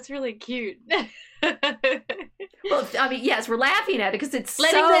 That's really cute. Well, I mean, yes, we're laughing at it because it's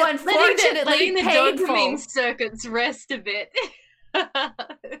unfortunately letting the painful. dopamine circuits rest a bit.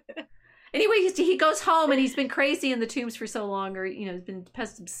 Anyway, he goes home and he's been crazy in the tombs for so long, or he's been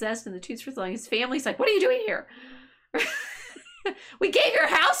obsessed in the tombs for so long. His family's like, "What are you doing here? We gave your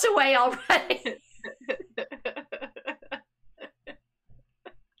house away already."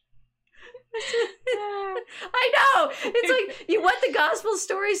 I know. It's like you want the gospel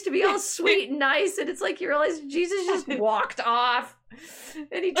stories to be all sweet and nice, and it's like you realize Jesus just walked off,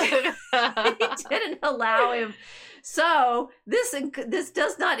 and he didn't allow him. So this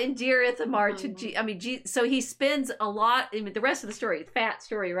does not endear Ithamar to so he spends a lot. I mean, the rest of the story, fat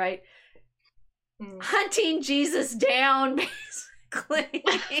story, right? Hunting Jesus down, basically,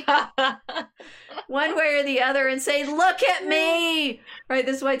 one way or the other, and say, "Look at me!" Right?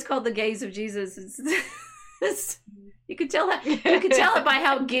 This is why it's called the gaze of Jesus. You could tell that. You could tell it by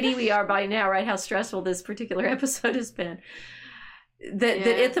how giddy we are by now, right? How stressful this particular episode has been. That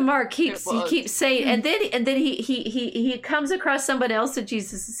Ithamar keeps saying, and then he comes across someone else that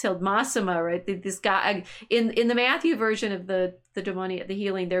Jesus has healed, Massima, right? This guy in the Matthew version of the demoniac, the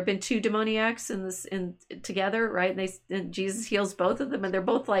healing. There have been two demoniacs in together, right? And Jesus heals both of them, and they're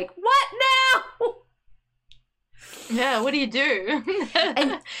both like, "What now?" Yeah, what do you do?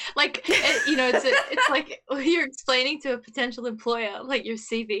 And it's like you're explaining to a potential employer, like your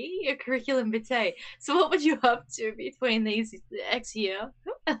CV, your curriculum vitae. So what would you up to between these X year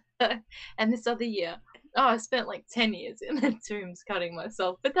and this other year? Oh, I spent like 10 years in the tombs cutting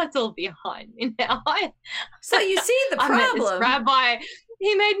myself, but that's all behind me now. So you see the problem. I met this rabbi.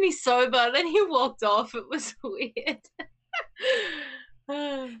 He made me sober, then he walked off. It was weird.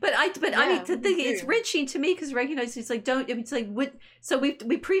 I mean, the thing, it's wrenching to me because recognizing it's like so we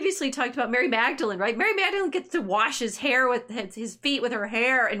previously talked about Mary Magdalene, right? Mary Magdalene gets to wash his hair with his feet with her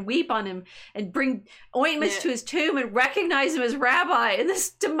hair and weep on him and bring ointments to his tomb and recognize him as rabbi, and this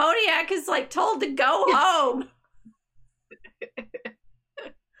demoniac is like told to go home.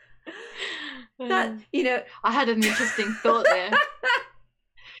 I had an interesting thought there.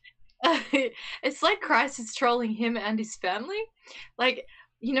 It's like Christ is trolling him and his family, like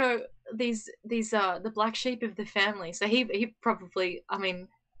these the black sheep of the family. So he probably, I mean,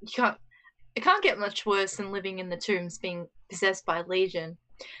 it can't get much worse than living in the tombs being possessed by Legion.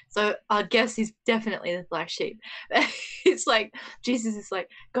 So I'd guess he's definitely the black sheep. It's like Jesus is like,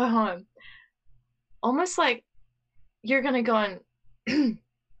 go home, almost like you're gonna go and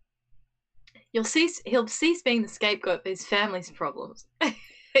he'll cease being the scapegoat for his family's problems.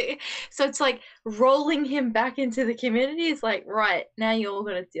 So it's like rolling him back into the community. It's like, right, now you're all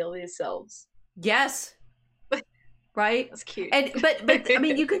going to deal with yourselves. Yes. Right. That's cute. And but I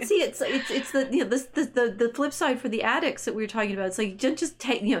mean, you can see it's the the flip side for the addicts that we were talking about. It's like just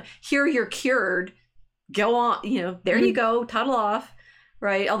take, here you're cured, go on, there you go, toddle off,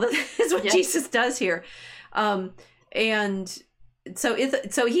 right? Although that's what Jesus does here, and so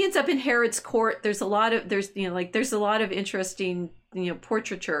he ends up in Herod's court. There's a lot of interesting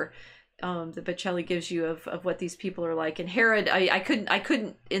portraiture that Bocelli gives you of what these people are like. And Herod, I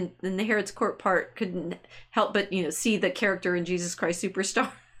couldn't in the Herod's court part couldn't help but see the character in Jesus Christ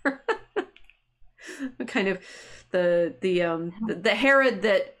Superstar. Kind of the Herod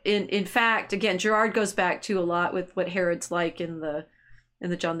that in fact, again, Girard goes back to a lot with what Herod's like in the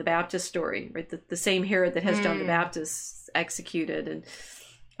John the Baptist story, right? The same Herod that has John the Baptist executed, and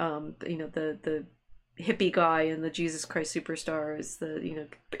the hippie guy in the Jesus Christ Superstar is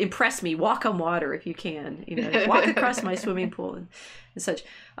impress me, walk on water if you can, walk across my swimming pool and such.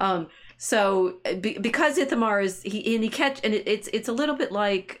 So because Ithamar is it's a little bit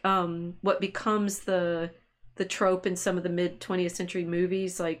like what becomes the trope in some of the mid 20th century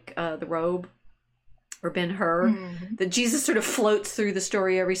movies, like The Robe, or Ben-Hur. Mm-hmm. That Jesus sort of floats through the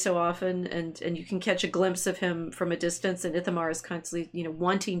story every so often, and you can catch a glimpse of him from a distance, and Ithamar is constantly,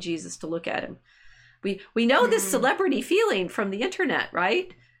 wanting Jesus to look at him. We know this celebrity feeling from the internet,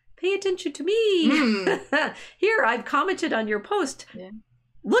 right? Pay attention to me. Here, I've commented on your post. Yeah.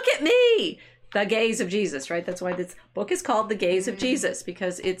 Look at me. The gaze of Jesus, right? That's why this book is called The Gaze of Jesus,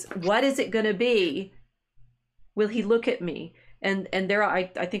 because it's, what is it going to be? Will he look at me? And there, I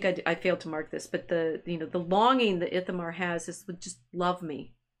think I failed to mark this, but the longing that Ithamar has is just love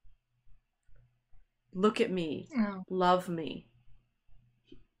me. Look at me. Oh. Love me.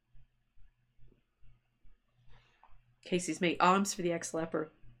 Casey's made alms for the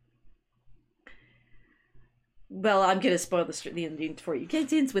ex-leper. Well, I'm going to spoil the ending for you.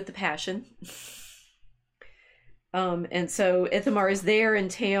 It ends with the passion. And so Ithamar is there in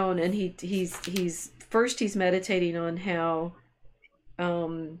town, and he's meditating on how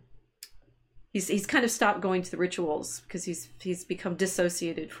he's kind of stopped going to the rituals because he's become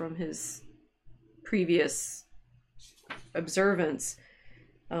dissociated from his previous observance,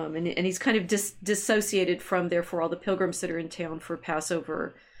 and he's kind of dissociated from, therefore, all the pilgrims that are in town for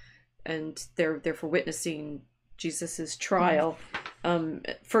Passover, and they're therefore witnessing Jesus's trial.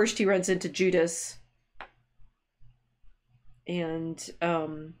 First, he runs into Judas, and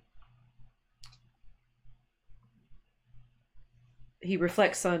he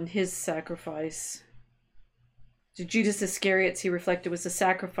reflects on his sacrifice. To Judas Iscariot's, he reflected, was a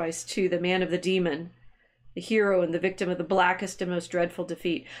sacrifice to the man of the demon, the hero and the victim of the blackest and most dreadful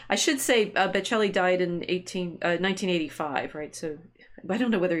defeat. I should say Bocelli died in 1985, right? So I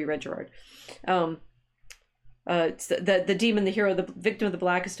don't know whether he read Girard. The demon, the hero, the victim of the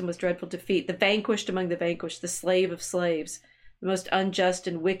blackest and most dreadful defeat, the vanquished among the vanquished, the slave of slaves, the most unjust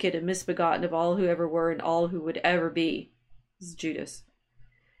and wicked and misbegotten of all who ever were and all who would ever be. This is Judas.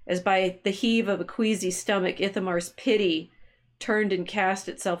 As by the heave of a queasy stomach, Ithamar's pity turned and cast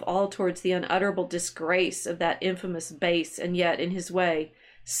itself all towards the unutterable disgrace of that infamous base, and yet, in his way,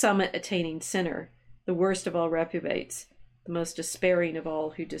 summit-attaining sinner, the worst of all reprobates, the most despairing of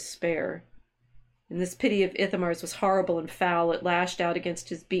all who despair. And this pity of Ithamar's was horrible and foul. It lashed out against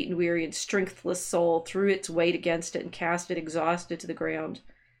his beaten, weary, and strengthless soul, threw its weight against it, and cast it exhausted to the ground.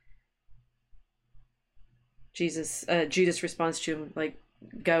 Judas responds to him like,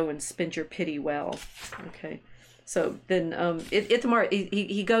 "Go and spend your pity well." Okay, so then Ithamar,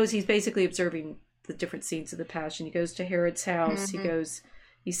 he goes. He's basically observing the different scenes of the Passion. He goes to Herod's house.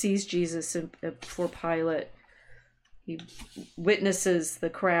 He sees Jesus before Pilate. He witnesses the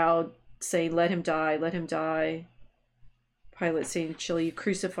crowd saying, "Let him die, let him die." Pilate saying, "Shall you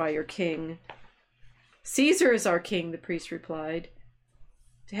crucify your king?" "Caesar is our king," the priest replied.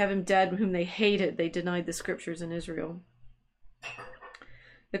 To have him dead whom they hated, they denied the scriptures in Israel.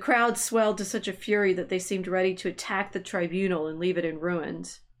 The crowd swelled to such a fury that they seemed ready to attack the tribunal and leave it in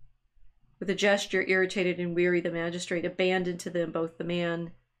ruins. With a gesture irritated and weary, the magistrate abandoned to them both the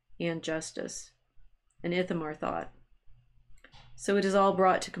man and justice. And Ithamar thought, so it is all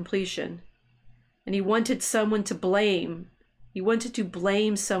brought to completion. And he wanted someone to blame. He wanted to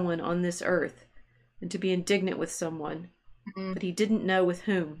blame someone on this earth and to be indignant with someone. But he didn't know with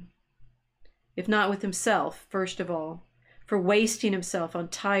whom. If not with himself, first of all, for wasting himself on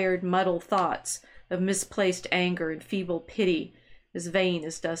tired, muddled thoughts of misplaced anger and feeble pity, as vain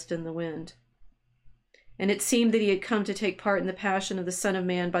as dust in the wind. And it seemed that he had come to take part in the passion of the Son of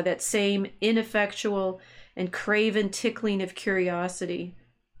Man by that same ineffectual and craven tickling of curiosity,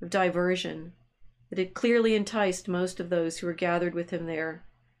 of diversion, that had clearly enticed most of those who were gathered with him there,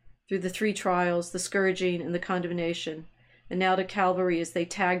 through the 3 trials, the scourging, and the condemnation, and now to Calvary as they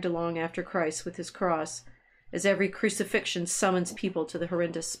tagged along after Christ with his cross, as every crucifixion summons people to the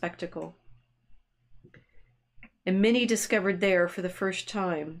horrendous spectacle. And many discovered there for the first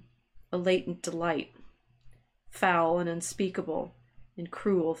time a latent delight, foul and unspeakable and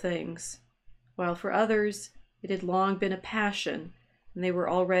cruel things, while for others it had long been a passion, and they were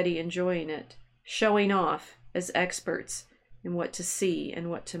already enjoying it, showing off as experts in what to see and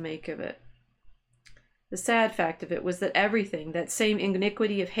what to make of it. The sad fact of it was that everything, that same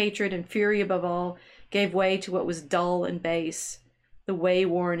iniquity of hatred and fury above all, gave way to what was dull and base, the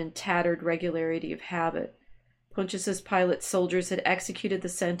way-worn and tattered regularity of habit. Pontius Pilate's soldiers had executed the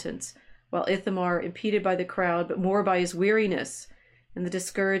sentence, while Ithamar, impeded by the crowd, but more by his weariness and the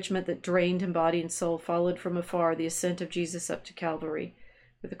discouragement that drained him body and soul, followed from afar the ascent of Jesus up to Calvary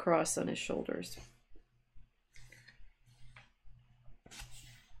with a cross on his shoulders.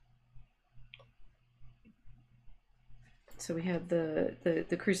 So we have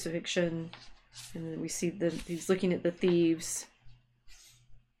the crucifixion, and then we see he's looking at the thieves.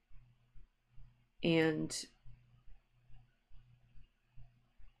 And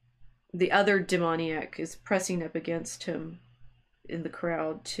the other demoniac is pressing up against him in the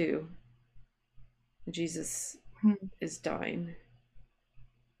crowd too. Jesus is dying.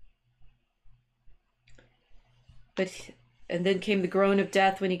 And then came the groan of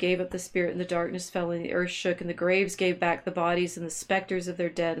death when he gave up the spirit, and the darkness fell, and the earth shook, and the graves gave back the bodies and the specters of their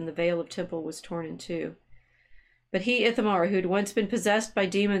dead, and the veil of temple was torn in two. But he, Ithamar, who had once been possessed by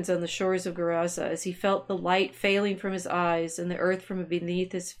demons on the shores of Gerasa, as he felt the light failing from his eyes and the earth from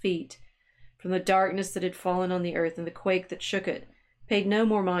beneath his feet, from the darkness that had fallen on the earth and the quake that shook it, paid no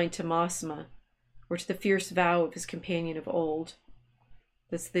more mind to Masma, or to the fierce vow of his companion of old.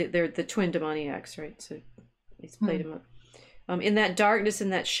 They're the twin demoniacs, right? So he's played him up. In that darkness, in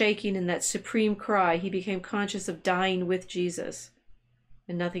that shaking, in that supreme cry, he became conscious of dying with Jesus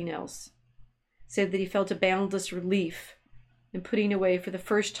and nothing else, save that he felt a boundless relief in putting away for the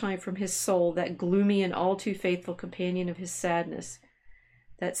first time from his soul that gloomy and all too faithful companion of his sadness,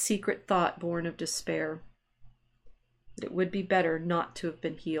 that secret thought born of despair, that it would be better not to have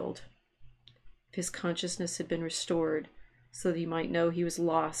been healed, if his consciousness had been restored, so that he might know he was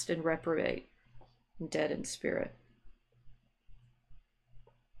lost and reprobate and dead in spirit.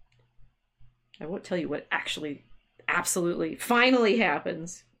 I won't tell you what actually, absolutely, finally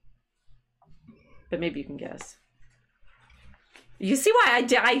happens, but maybe you can guess. You see why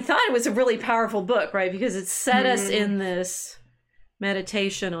I thought it was a really powerful book, right? Because it set us in this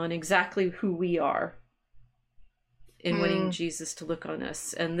meditation on exactly who we are in wanting Jesus to look on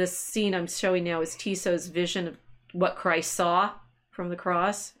us. And this scene I'm showing now is Tiso's vision of what Christ saw from the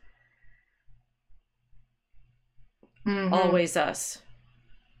cross. Always us.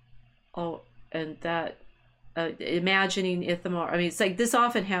 Oh, and that imagining Ithamar. I mean, it's like this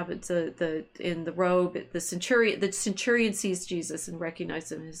often happens. In the robe, the centurion sees Jesus and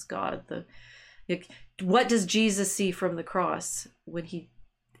recognizes him as God. What does Jesus see from the cross when he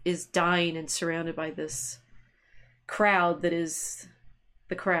is dying and surrounded by this crowd that is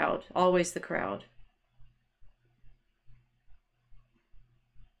the crowd, always the crowd?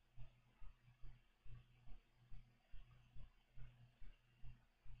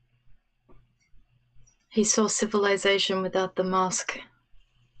 He saw civilization without the mask.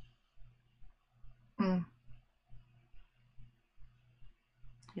 Yeah.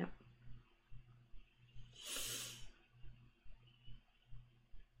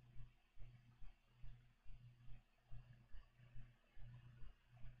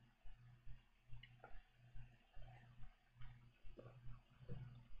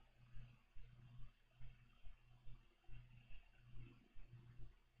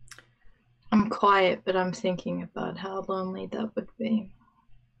 I'm quiet, but I'm thinking about how lonely that would be.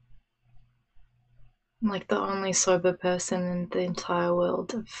 I'm like the only sober person in the entire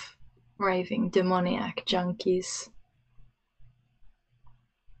world of raving demoniac junkies.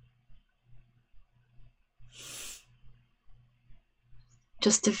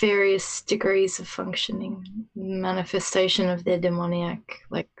 Just to various degrees of functioning, manifestation of their demoniac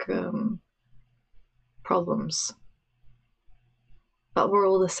problems. But we're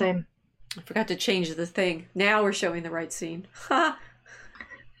all the same. I forgot to change the thing. Now we're showing the right scene.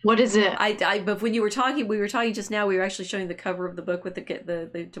 What is it? But when we were talking just now, we were actually showing the cover of the book with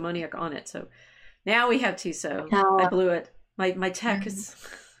the demoniac on it. So now we have Tiso. I blew it. My tech is...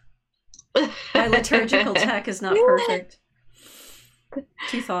 my liturgical tech is not perfect.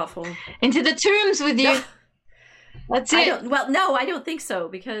 Too thoughtful. Into the tombs with you. No. That's it. No, I don't think so,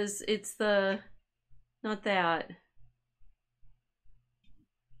 because it's not that.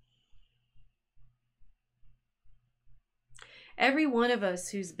 Every one of us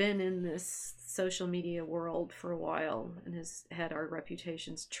who's been in this social media world for a while and has had our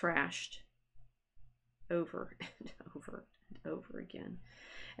reputations trashed over and over and over again.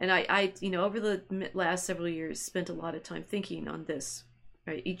 And I over the last several years, spent a lot of time thinking on this.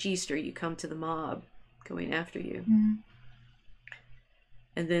 Right? Each Easter, you come to the mob going after you.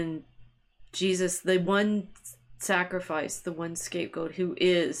 And then Jesus, the one sacrifice, the one scapegoat who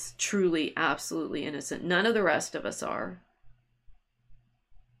is truly, absolutely innocent. None of the rest of us are.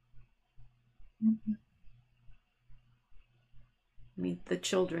 I mean, the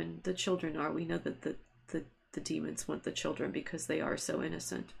children are. We know that the demons want the children because they are so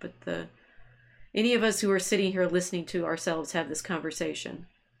innocent. But any of us who are sitting here listening to ourselves have this conversation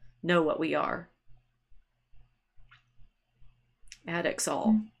know what we are. Addicts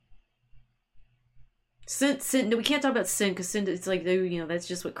all. Sin, no, we can't talk about sin because sin, it's like, that's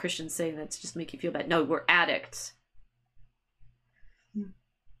just what Christians say. That's just make you feel bad. No, we're addicts.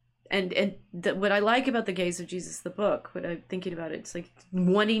 what I like about the gaze of Jesus, the book, what I'm thinking about, it's like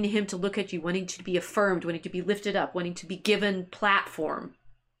wanting him to look at you, wanting to be affirmed, wanting to be lifted up, wanting to be given platform,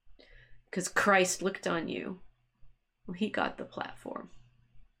 because Christ looked on you. Well, he got the platform.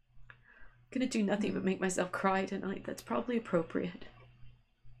 I'm gonna do nothing but make myself cry tonight. That's probably appropriate.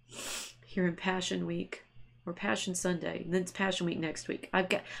 Here in Passion Week, or Passion Sunday, and then it's Passion Week next week.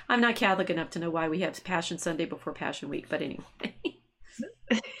 I'm not Catholic enough to know why we have Passion Sunday before Passion Week, but anyway.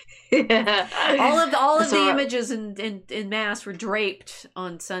 Yeah. all of the images in Mass were draped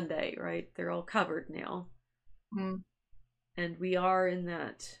on Sunday, right? They're all covered now. And we are in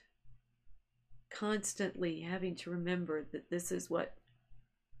that constantly having to remember that this is what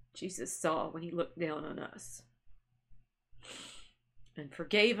Jesus saw when he looked down on us and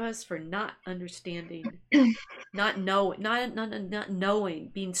forgave us for not understanding, not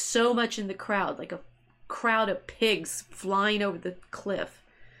knowing, being so much in the crowd, like a crowd of pigs flying over the cliff,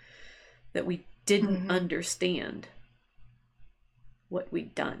 that we didn't understand what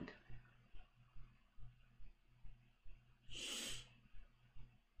we'd done.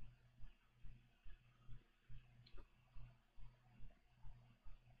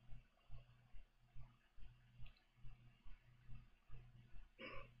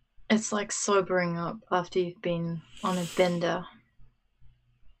 It's like sobering up after you've been on a bender.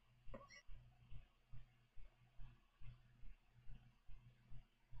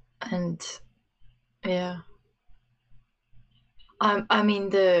 And yeah, I mean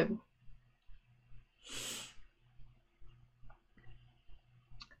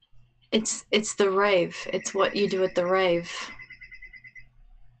it's the rave. It's what you do at the rave.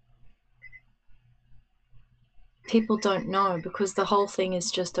 People don't know because the whole thing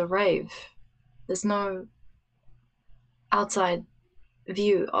is just a rave. There's no outside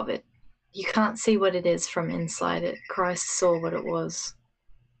view of it. You can't see what it is from inside it. Christ saw what it was.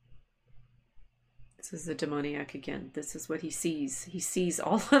 This is the demoniac again. This is what he sees. He sees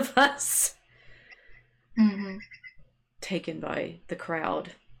all of us taken by the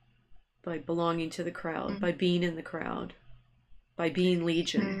crowd, by belonging to the crowd, by being in the crowd, by being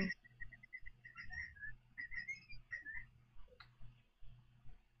legion.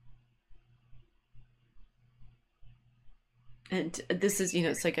 And this is,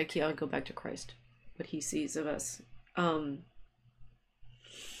 it's like I'll go back to Christ, what he sees of us. So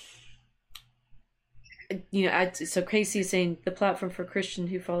Casey is saying the platform for a Christian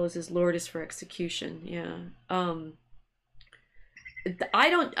who follows his Lord is for execution. Yeah. In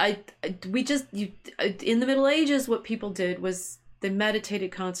the Middle Ages, what people did was they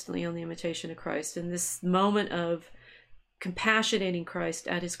meditated constantly on the imitation of Christ, and this moment of compassionating Christ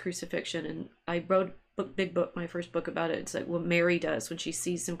at his crucifixion. And I wrote my first book about it. It's like what Mary does when she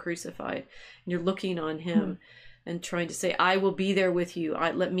sees him crucified, and you're looking on him and trying to say, I will be there with you.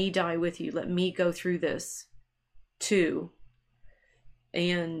 Let me die with you. Let me go through this too.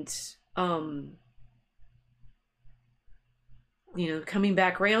 And, coming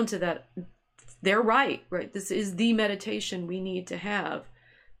back around to that, they're right? This is the meditation we need to have,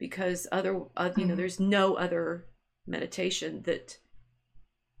 because there's no other meditation that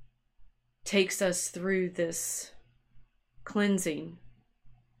takes us through this cleansing,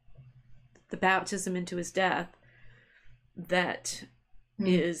 the baptism into his death, that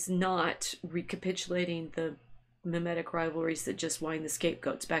is not recapitulating the mimetic rivalries that just wind the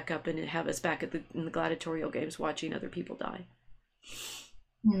scapegoats back up and have us back in the gladiatorial games watching other people die.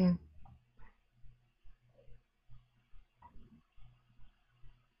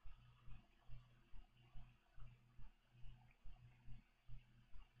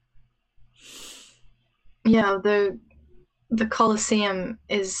 Yeah, the Colosseum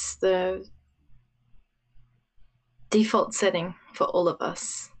is the default setting for all of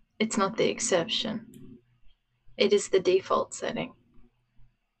us. It's not the exception. It is the default setting.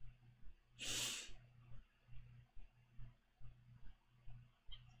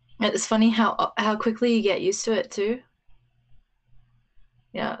 It's funny how quickly you get used to it too.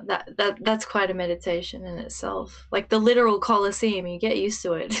 Yeah, that's quite a meditation in itself. Like the literal Colosseum, you get used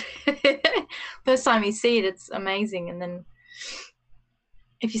to it. First time you see it, it's amazing, and then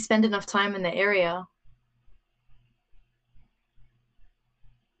if you spend enough time in the area,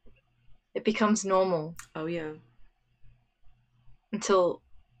 it becomes normal. Oh yeah. Until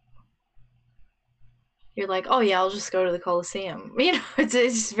you're like, oh yeah, I'll just go to the Colosseum.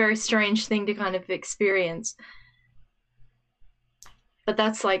 It's a very strange thing to kind of experience. But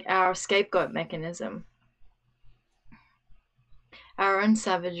that's like our scapegoat mechanism. Our own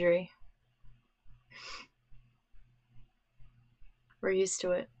savagery. We're used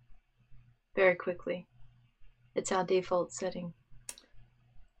to it very quickly. It's our default setting.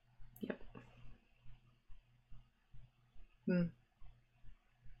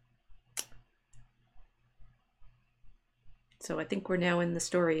 So I think we're now in the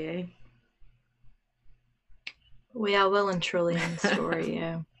story, eh? We are well and truly in the story,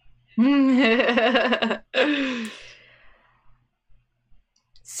 yeah.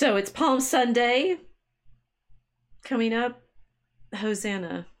 So it's Palm Sunday coming up,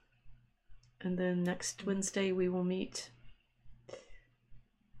 Hosanna. And then next Wednesday we will meet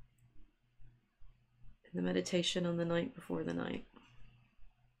in the meditation on the night before the night.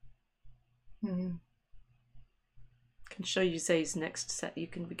 Can show you Zay's next set. We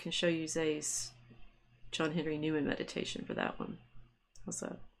can show you Zay's John Henry Newman meditation for that one. How's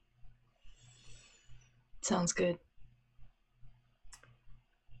that? Sounds good.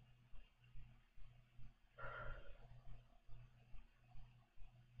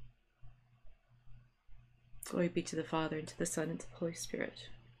 Glory be to the Father, and to the Son, and to the Holy Spirit,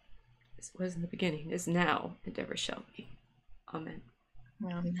 as it was in the beginning, is now, and ever shall be. Amen.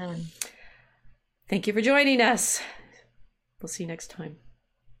 Amen. Thank you for joining us. We'll see you next time.